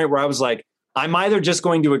to the point where I was like, I'm either just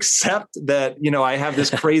going to accept that, I have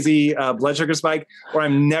this crazy blood sugar spike, or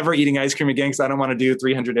I'm never eating ice cream again because I don't want to do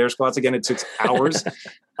 300 air squats again. It took hours.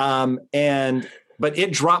 But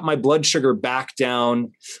it dropped my blood sugar back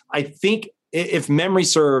down. I think if memory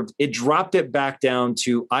served, it dropped it back down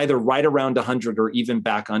to either right around 100 or even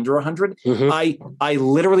back under 100. Mm-hmm.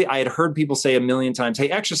 I had heard people say a million times, hey,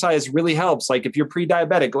 exercise really helps. Like if you're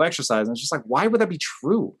pre-diabetic, go exercise. And it's just like, why would that be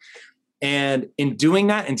true? And in doing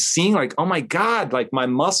that and seeing like, oh my God, like my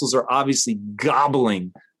muscles are obviously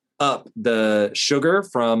gobbling up the sugar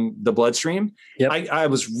from the bloodstream. Yep. I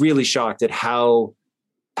was really shocked at how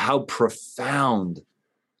profound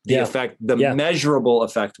the effect, measurable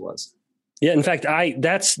effect was. Yeah, in fact,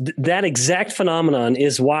 that exact phenomenon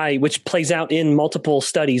is why, which plays out in multiple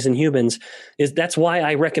studies in humans, that's why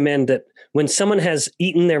I recommend that when someone has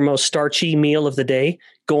eaten their most starchy meal of the day,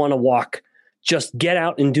 go on a walk. Just get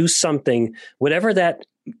out and do something, whatever that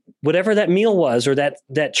meal was, or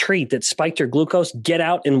that treat that spiked your glucose, get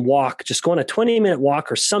out and walk. Just go on a 20-minute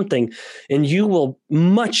walk or something, and you will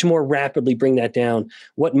much more rapidly bring that down.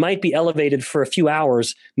 What might be elevated for a few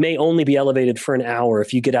hours may only be elevated for an hour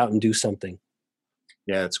if you get out and do something.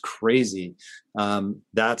 Yeah, it's crazy.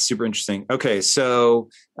 That's super interesting. Okay, so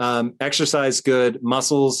exercise good.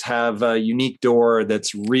 Muscles have a unique door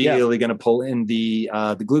that's really going to pull in the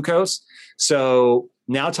glucose. So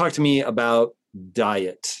now talk to me about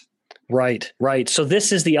diet. Right. So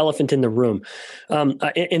this is the elephant in the room.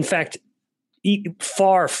 In fact,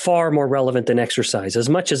 far, far more relevant than exercise. As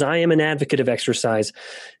much as I am an advocate of exercise,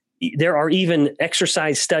 there are even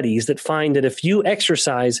exercise studies that find that if you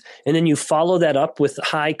exercise and then you follow that up with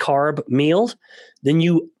high carb meals, then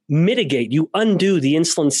you undo the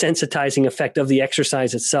insulin sensitizing effect of the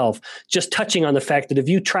exercise itself. Just touching on the fact that if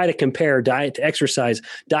you try to compare diet to exercise,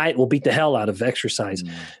 diet will beat the hell out of exercise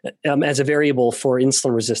as a variable for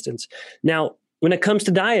insulin resistance. Now, when it comes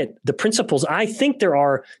to diet, the principles, I think there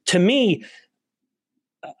are, to me,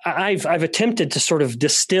 I've attempted to sort of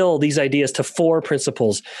distill these ideas to 4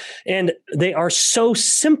 principles, and they are so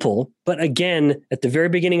simple. But again, at the very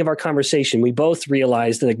beginning of our conversation, we both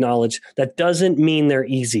realized and acknowledged that doesn't mean they're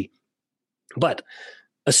easy. But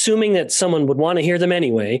assuming that someone would want to hear them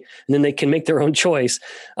anyway, and then they can make their own choice,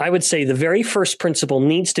 I would say the very first principle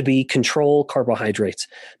needs to be control carbohydrates.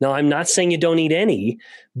 Now, I'm not saying you don't eat any,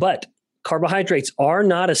 but carbohydrates are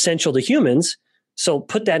not essential to humans. So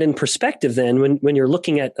put that in perspective then when you're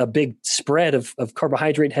looking at a big spread of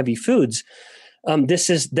carbohydrate heavy foods.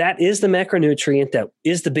 That is the macronutrient that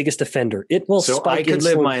is the biggest offender. It will spike. So I could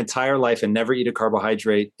live my entire life and never eat a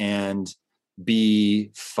carbohydrate and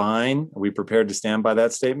be fine. Are we prepared to stand by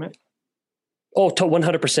that statement? Oh, to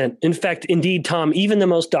 100%. In fact, indeed, Tom, even the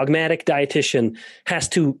most dogmatic dietitian has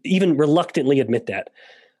to even reluctantly admit that.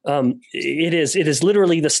 It is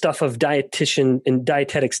literally the stuff of dietitian and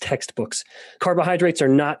dietetics textbooks. Carbohydrates are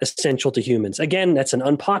not essential to humans. Again, that's an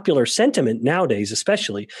unpopular sentiment nowadays,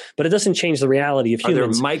 especially, but it doesn't change the reality of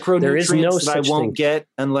humans. Are there micronutrients there is no that I won't get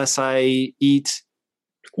unless I eat?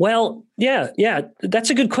 Well, yeah, that's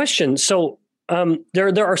a good question. So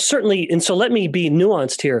there are certainly, and so let me be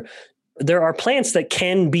nuanced here. There are plants that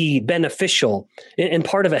can be beneficial and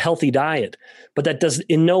part of a healthy diet, but that does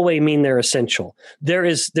in no way mean they're essential.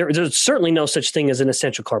 There's certainly no such thing as an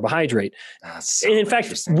essential carbohydrate. So and in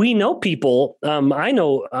fact, we know people. I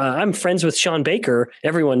know I'm friends with Sean Baker.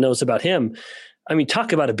 Everyone knows about him. I mean,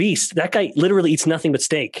 talk about a beast. That guy literally eats nothing but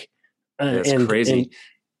steak. That's crazy.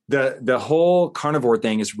 The whole carnivore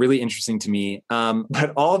thing is really interesting to me.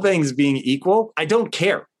 But all things being equal, I don't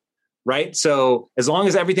care. Right. So as long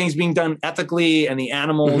as everything's being done ethically and the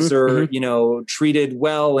animals are, treated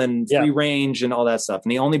well and free range and all that stuff.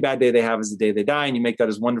 And the only bad day they have is the day they die. And you make that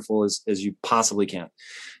as wonderful as you possibly can.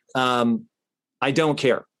 I don't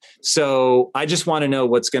care. So I just want to know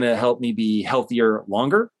what's going to help me be healthier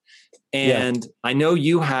longer. And I know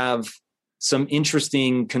you have some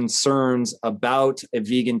interesting concerns about a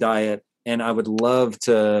vegan diet. And I would love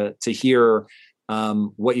to hear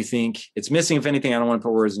what you think it's missing, if anything. I don't want to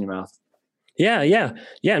put words in your mouth. Yeah.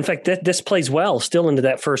 In fact, this plays well still into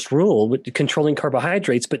that first rule with controlling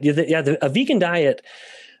carbohydrates. But a vegan diet,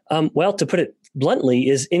 to put it bluntly,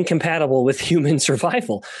 is incompatible with human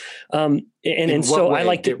survival. And so way? I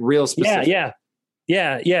like to get real specific.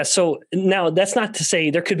 Yeah. So now that's not to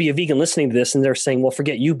say there could be a vegan listening to this and they're saying, well,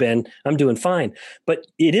 forget you, Ben, I'm doing fine. But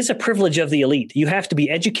it is a privilege of the elite. You have to be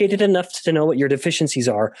educated enough to know what your deficiencies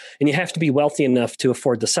are, and you have to be wealthy enough to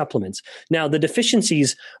afford the supplements. Now, the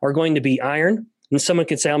deficiencies are going to be iron. And someone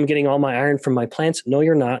could say, I'm getting all my iron from my plants. No,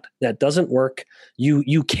 you're not. That doesn't work.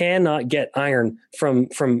 You cannot get iron from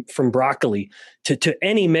broccoli to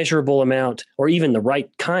any measurable amount or even the right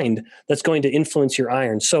kind that's going to influence your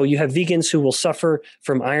iron. So you have vegans who will suffer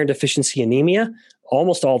from iron deficiency anemia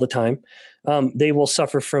almost all the time. They will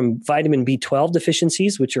suffer from vitamin B12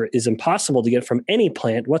 deficiencies, which is impossible to get from any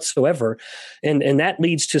plant whatsoever. And that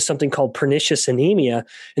leads to something called pernicious anemia.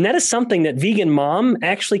 And that is something that vegan mom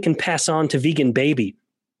actually can pass on to vegan baby.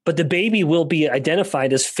 But the baby will be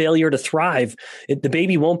identified as failure to thrive. The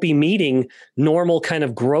baby won't be meeting normal kind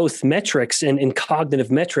of growth metrics and cognitive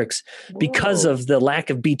metrics because of the lack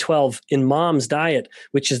of B12 in mom's diet,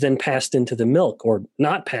 which is then passed into the milk or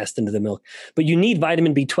not passed into the milk. But you need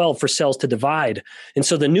vitamin B12 for cells to divide. And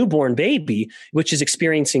so the newborn baby, which is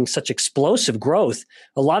experiencing such explosive growth,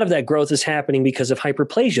 a lot of that growth is happening because of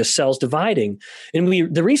hyperplasia, cells dividing. And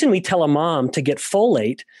the reason we tell a mom to get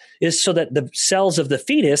folate is so that the cells of the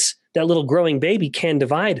fetus, that little growing baby, can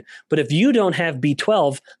divide. But if you don't have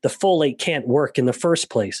B12, the folate can't work in the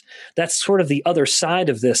first place. That's sort of the other side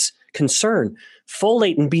of this concern.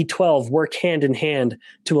 Folate and B12 work hand in hand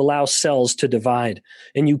to allow cells to divide.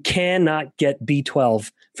 And you cannot get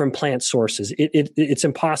B12 from plant sources. It's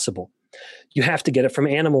impossible. You have to get it from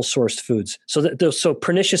animal-sourced foods. So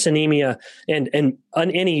pernicious anemia and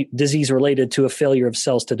any disease related to a failure of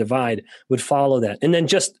cells to divide would follow that. And then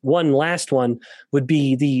just one last one would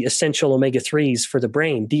be the essential omega-3s for the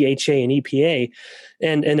brain, DHA and EPA.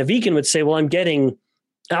 And a vegan would say, well, I'm getting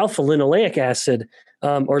alpha-linoleic acid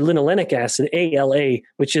or linolenic acid, ALA,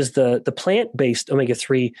 which is the plant-based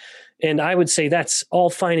omega-3. And I would say that's all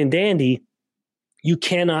fine and dandy.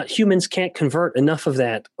 Humans can't convert enough of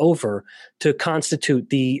that over to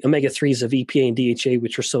constitute the omega-3s of EPA and DHA,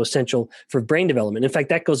 which are so essential for brain development. In fact,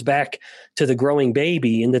 that goes back to the growing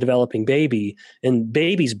baby and the developing baby and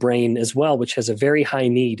baby's brain as well, which has a very high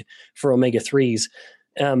need for omega-3s.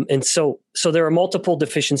 And so there are multiple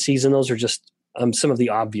deficiencies, and those are just some of the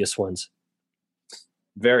obvious ones.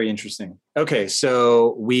 Very interesting. Okay,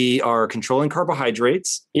 so we are controlling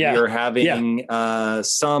carbohydrates. Yeah. You're having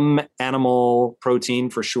some animal protein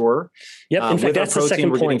for sure. Yep. In fact, that's the second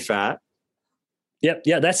point. We're getting fat. Yep.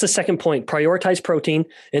 Yeah, that's the second point. Prioritize protein,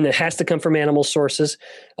 and it has to come from animal sources.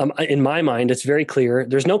 In my mind, it's very clear.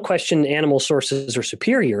 There's no question animal sources are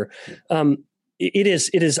superior. it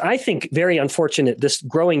is, I think, very unfortunate, this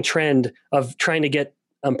growing trend of trying to get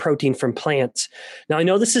protein from plants. Now, I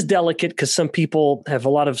know this is delicate because some people have a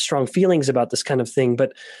lot of strong feelings about this kind of thing,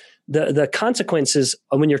 but the consequences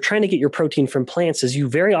when you're trying to get your protein from plants is you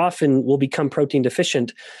very often will become protein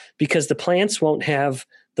deficient because the plants won't have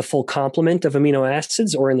the full complement of amino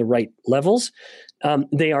acids or in the right levels.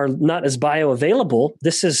 They are not as bioavailable.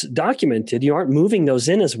 This is documented. You aren't moving those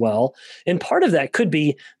in as well. And part of that could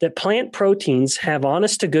be that plant proteins have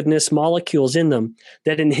honest to goodness molecules in them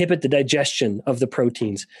that inhibit the digestion of the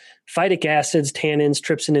proteins. Phytic acids, tannins,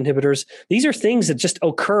 trypsin inhibitors. These are things that just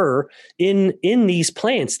occur in these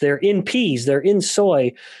plants. They're in peas, they're in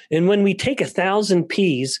soy. And when we take 1,000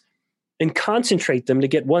 peas and concentrate them to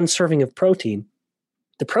get one serving of protein,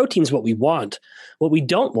 the protein's what we want. What we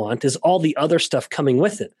don't want is all the other stuff coming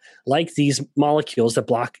with it, like these molecules that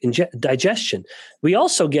block digestion. We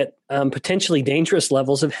also get potentially dangerous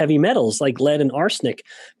levels of heavy metals like lead and arsenic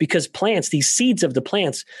because plants, these seeds of the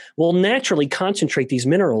plants, will naturally concentrate these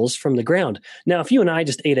minerals from the ground. Now, if you and I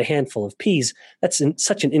just ate a handful of peas, that's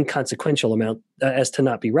such an inconsequential amount as to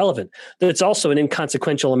not be relevant. But it's also an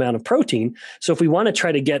inconsequential amount of protein. So if we want to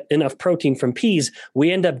try to get enough protein from peas,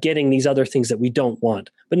 we end up getting these other things that we don't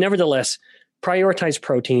want. But nevertheless, prioritize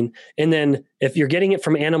protein. And then if you're getting it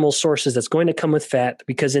from animal sources, that's going to come with fat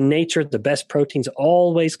because in nature, the best proteins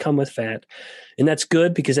always come with fat. And that's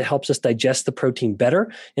good because it helps us digest the protein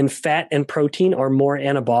better. And fat and protein are more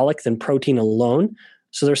anabolic than protein alone.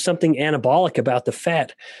 So there's something anabolic about the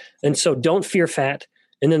fat. And so don't fear fat.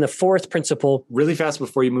 And then the fourth principle. Really fast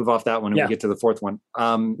before you move off that one and we get to the fourth one.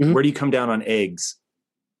 Where do you come down on eggs?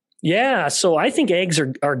 Yeah, so I think eggs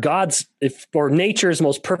are God's or nature's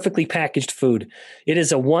most perfectly packaged food. It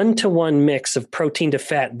is a 1-to-1 mix of protein to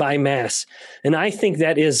fat by mass. And I think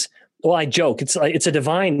that is, well, I joke, it's a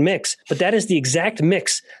divine mix, but that is the exact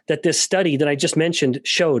mix that this study that I just mentioned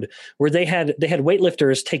showed, where they had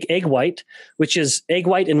weightlifters take egg white, which is egg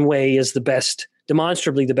white and whey is the best,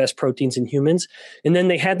 demonstrably the best proteins in humans. And then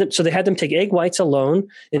they had them take egg whites alone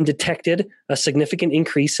and detected a significant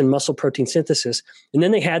increase in muscle protein synthesis. And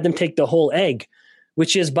then they had them take the whole egg,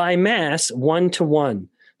 which is by mass 1-to-1.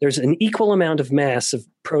 There's an equal amount of mass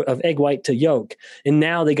of egg white to yolk. And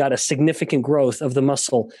now they got a significant growth of the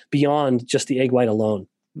muscle beyond just the egg white alone.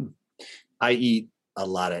 I eat a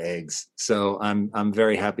lot of eggs, so I'm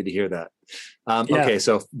very happy to hear that. Okay,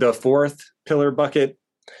 so the fourth pillar bucket.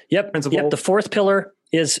 Yep. The fourth pillar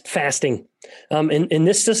is fasting. And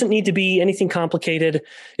this doesn't need to be anything complicated.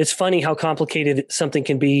 It's funny how complicated something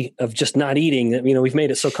can be of just not eating. We've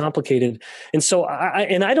made it so complicated. And so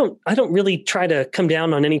I don't really try to come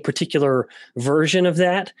down on any particular version of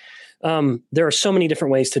that. There are so many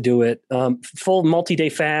different ways to do it. Full multi-day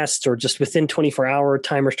fasts or just within 24-hour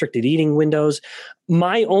time restricted eating windows.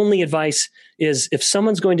 My only advice is if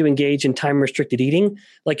someone's going to engage in time restricted eating,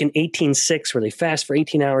 like an 18-6 where they fast for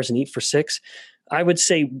 18 hours and eat for 6, I would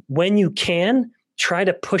say when you can, try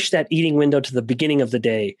to push that eating window to the beginning of the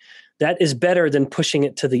day. That is better than pushing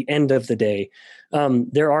it to the end of the day.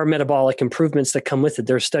 There are metabolic improvements that come with it.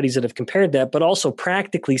 There are studies that have compared that, but also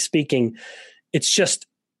practically speaking, it's just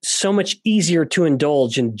so much easier to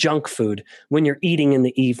indulge in junk food when you're eating in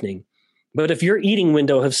the evening. But if your eating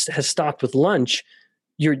window has stopped with lunch,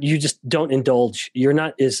 you just don't indulge. You're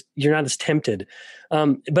not as tempted.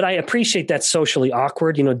 But I appreciate that socially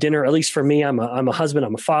awkward. Dinner. At least for me, I'm a husband.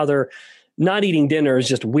 I'm a father. Not eating dinner is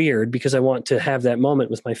just weird because I want to have that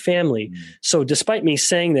moment with my family. So, despite me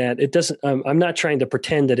saying that, it doesn't. I'm not trying to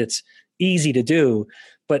pretend that it's easy to do.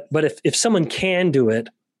 But if someone can do it,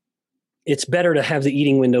 it's better to have the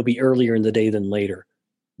eating window be earlier in the day than later.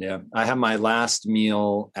 Yeah, I have my last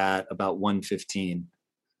meal at about 1:15.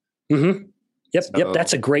 Mm-hmm. Yep.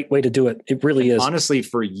 That's a great way to do it. It really is. Honestly,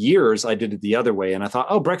 for years, I did it the other way. And I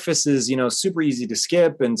thought, breakfast is, super easy to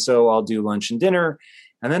skip. And so I'll do lunch and dinner.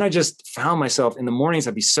 And then I just found myself in the mornings,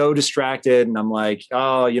 I'd be so distracted. And I'm like,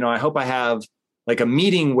 I hope I have like a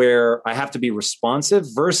meeting where I have to be responsive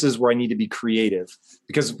versus where I need to be creative.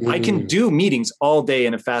 Because I can do meetings all day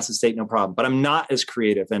in a fasted state, no problem. But I'm not as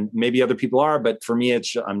creative. And maybe other people are, but for me,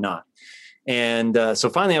 I'm not. And so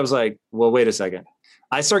finally I was like, well, wait a second.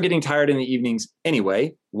 I start getting tired in the evenings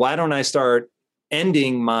anyway. Why don't I start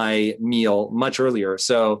ending my meal much earlier?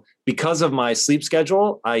 So because of my sleep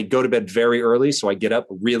schedule, I go to bed very early. So I get up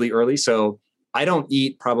really early. So I don't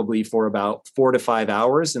eat probably for about 4 to 5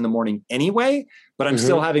 hours in the morning anyway, but I'm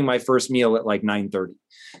still having my first meal at like 9:30.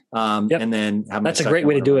 And then have my That's a great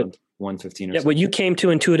way to do it. 1:15 or something. What you came to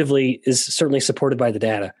intuitively is certainly supported by the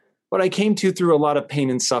data. but I came to through a lot of pain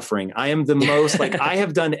and suffering. I am the most like, I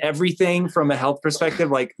have done everything from a health perspective,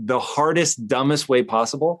 like the hardest, dumbest way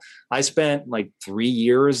possible. I spent like 3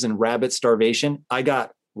 years in rabbit starvation. I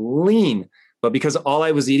got lean, but because all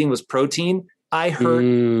I was eating was protein, I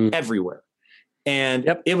hurt everywhere.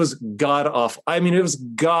 And it was god awful. I mean, it was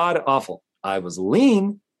god awful. I was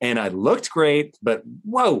lean and I looked great, but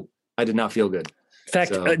whoa, I did not feel good. In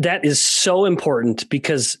fact, that is so important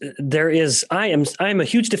because I am a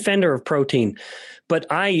huge defender of protein, but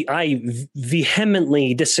I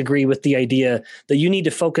vehemently disagree with the idea that you need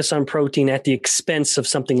to focus on protein at the expense of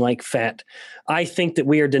something like fat. I think that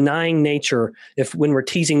we are denying nature when we're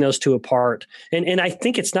teasing those two apart. And I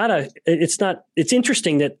think it's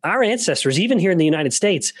interesting that our ancestors, even here in the United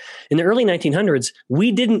States in the early 1900s,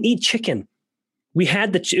 we didn't eat chicken. We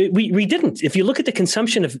didn't. If you look at the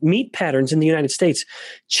consumption of meat patterns in the United States,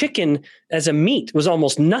 chicken as a meat was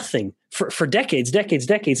almost nothing for decades.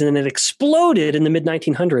 And then it exploded in the mid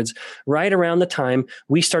 1900s, right around the time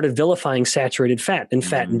we started vilifying saturated fat and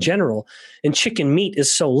fat in general. And chicken meat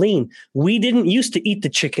is so lean. We didn't used to eat the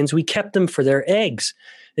chickens. We kept them for their eggs.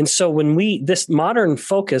 And so when this modern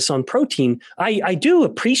focus on protein, I do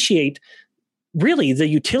appreciate really the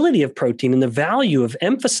utility of protein and the value of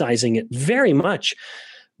emphasizing it very much.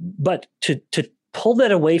 But to pull that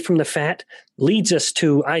away from the fat leads us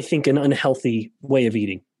to, I think, an unhealthy way of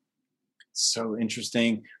eating. So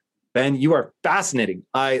interesting. Ben, you are fascinating.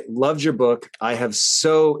 I loved your book. I have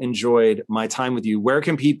so enjoyed my time with you. Where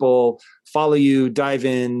can people follow you, dive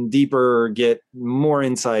in deeper, get more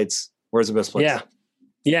insights? Where's the best place?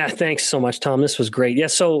 Yeah, thanks so much, Tom. This was great. Yeah,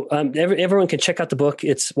 so everyone can check out the book.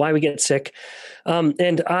 It's Why We Get Sick.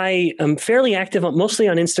 And I am fairly active, mostly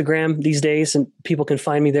on Instagram these days, and people can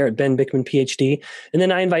find me there at Ben Bikman, PhD. And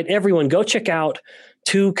then I invite everyone, go check out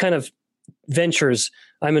two kind of ventures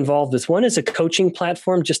I'm involved with. One is a coaching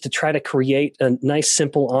platform just to try to create a nice,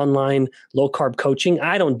 simple online low-carb coaching.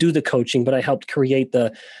 I don't do the coaching, but I helped create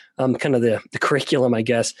the kind of the curriculum, I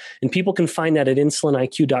guess. And people can find that at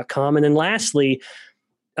insuliniq.com. And then lastly,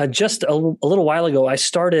 just a little while ago, I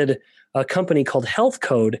started a company called Health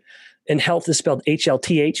Code, and health is spelled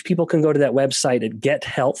HLTH. People can go to that website at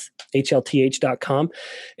gethealth.com.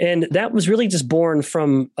 And that was really just born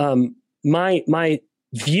from my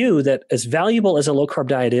view that as valuable as a low-carb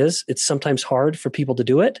diet is, it's sometimes hard for people to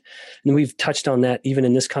do it. And we've touched on that even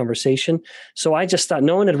in this conversation. So I just thought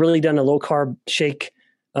no one had really done a low-carb shake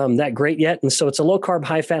that great yet. And so it's a low carb,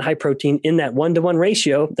 high fat, high protein in that 1-to-1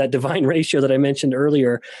 ratio, that divine ratio that I mentioned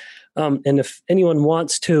earlier. And if anyone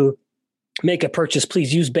wants to make a purchase,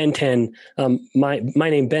 please use Ben10, my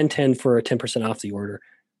name Ben10 for a 10% off the order.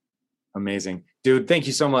 Amazing. Dude, thank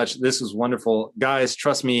you so much. This was wonderful. Guys,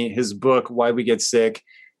 trust me, his book, Why We Get Sick,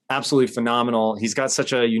 absolutely phenomenal. He's got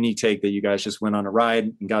such a unique take that you guys just went on a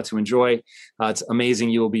ride and got to enjoy. It's amazing.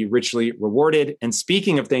 You will be richly rewarded. And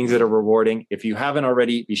speaking of things that are rewarding, if you haven't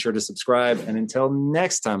already, be sure to subscribe. And until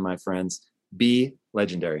next time, my friends, be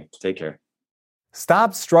legendary. Take care.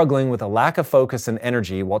 Stop struggling with a lack of focus and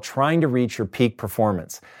energy while trying to reach your peak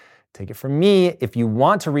performance. Take it from me, if you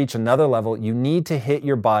want to reach another level, you need to hit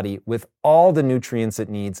your body with all the nutrients it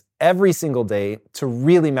needs every single day to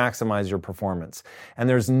really maximize your performance. And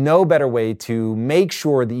there's no better way to make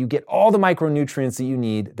sure that you get all the micronutrients that you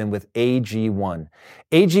need than with AG1.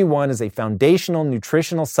 AG1 is a foundational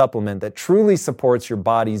nutritional supplement that truly supports your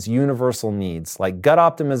body's universal needs like gut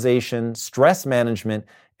optimization, stress management,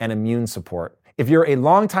 and immune support. If you're a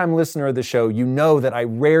longtime listener of the show, you know that I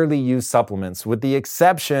rarely use supplements, with the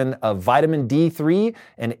exception of vitamin D3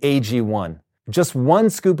 and AG1. Just one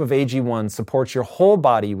scoop of AG1 supports your whole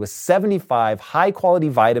body with 75 high-quality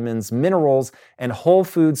vitamins, minerals, and whole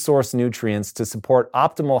food source nutrients to support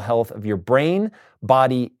optimal health of your brain,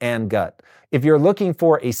 body, and gut. If you're looking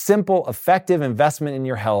for a simple, effective investment in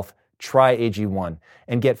your health, try AG1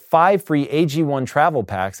 and get 5 free AG1 travel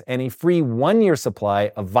packs and a free 1-year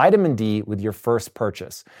supply of vitamin D with your first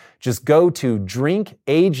purchase. Just go to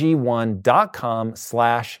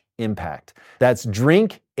drinkag1.com/impact. That's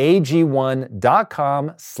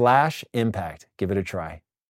drinkag1.com/impact. Give it a try.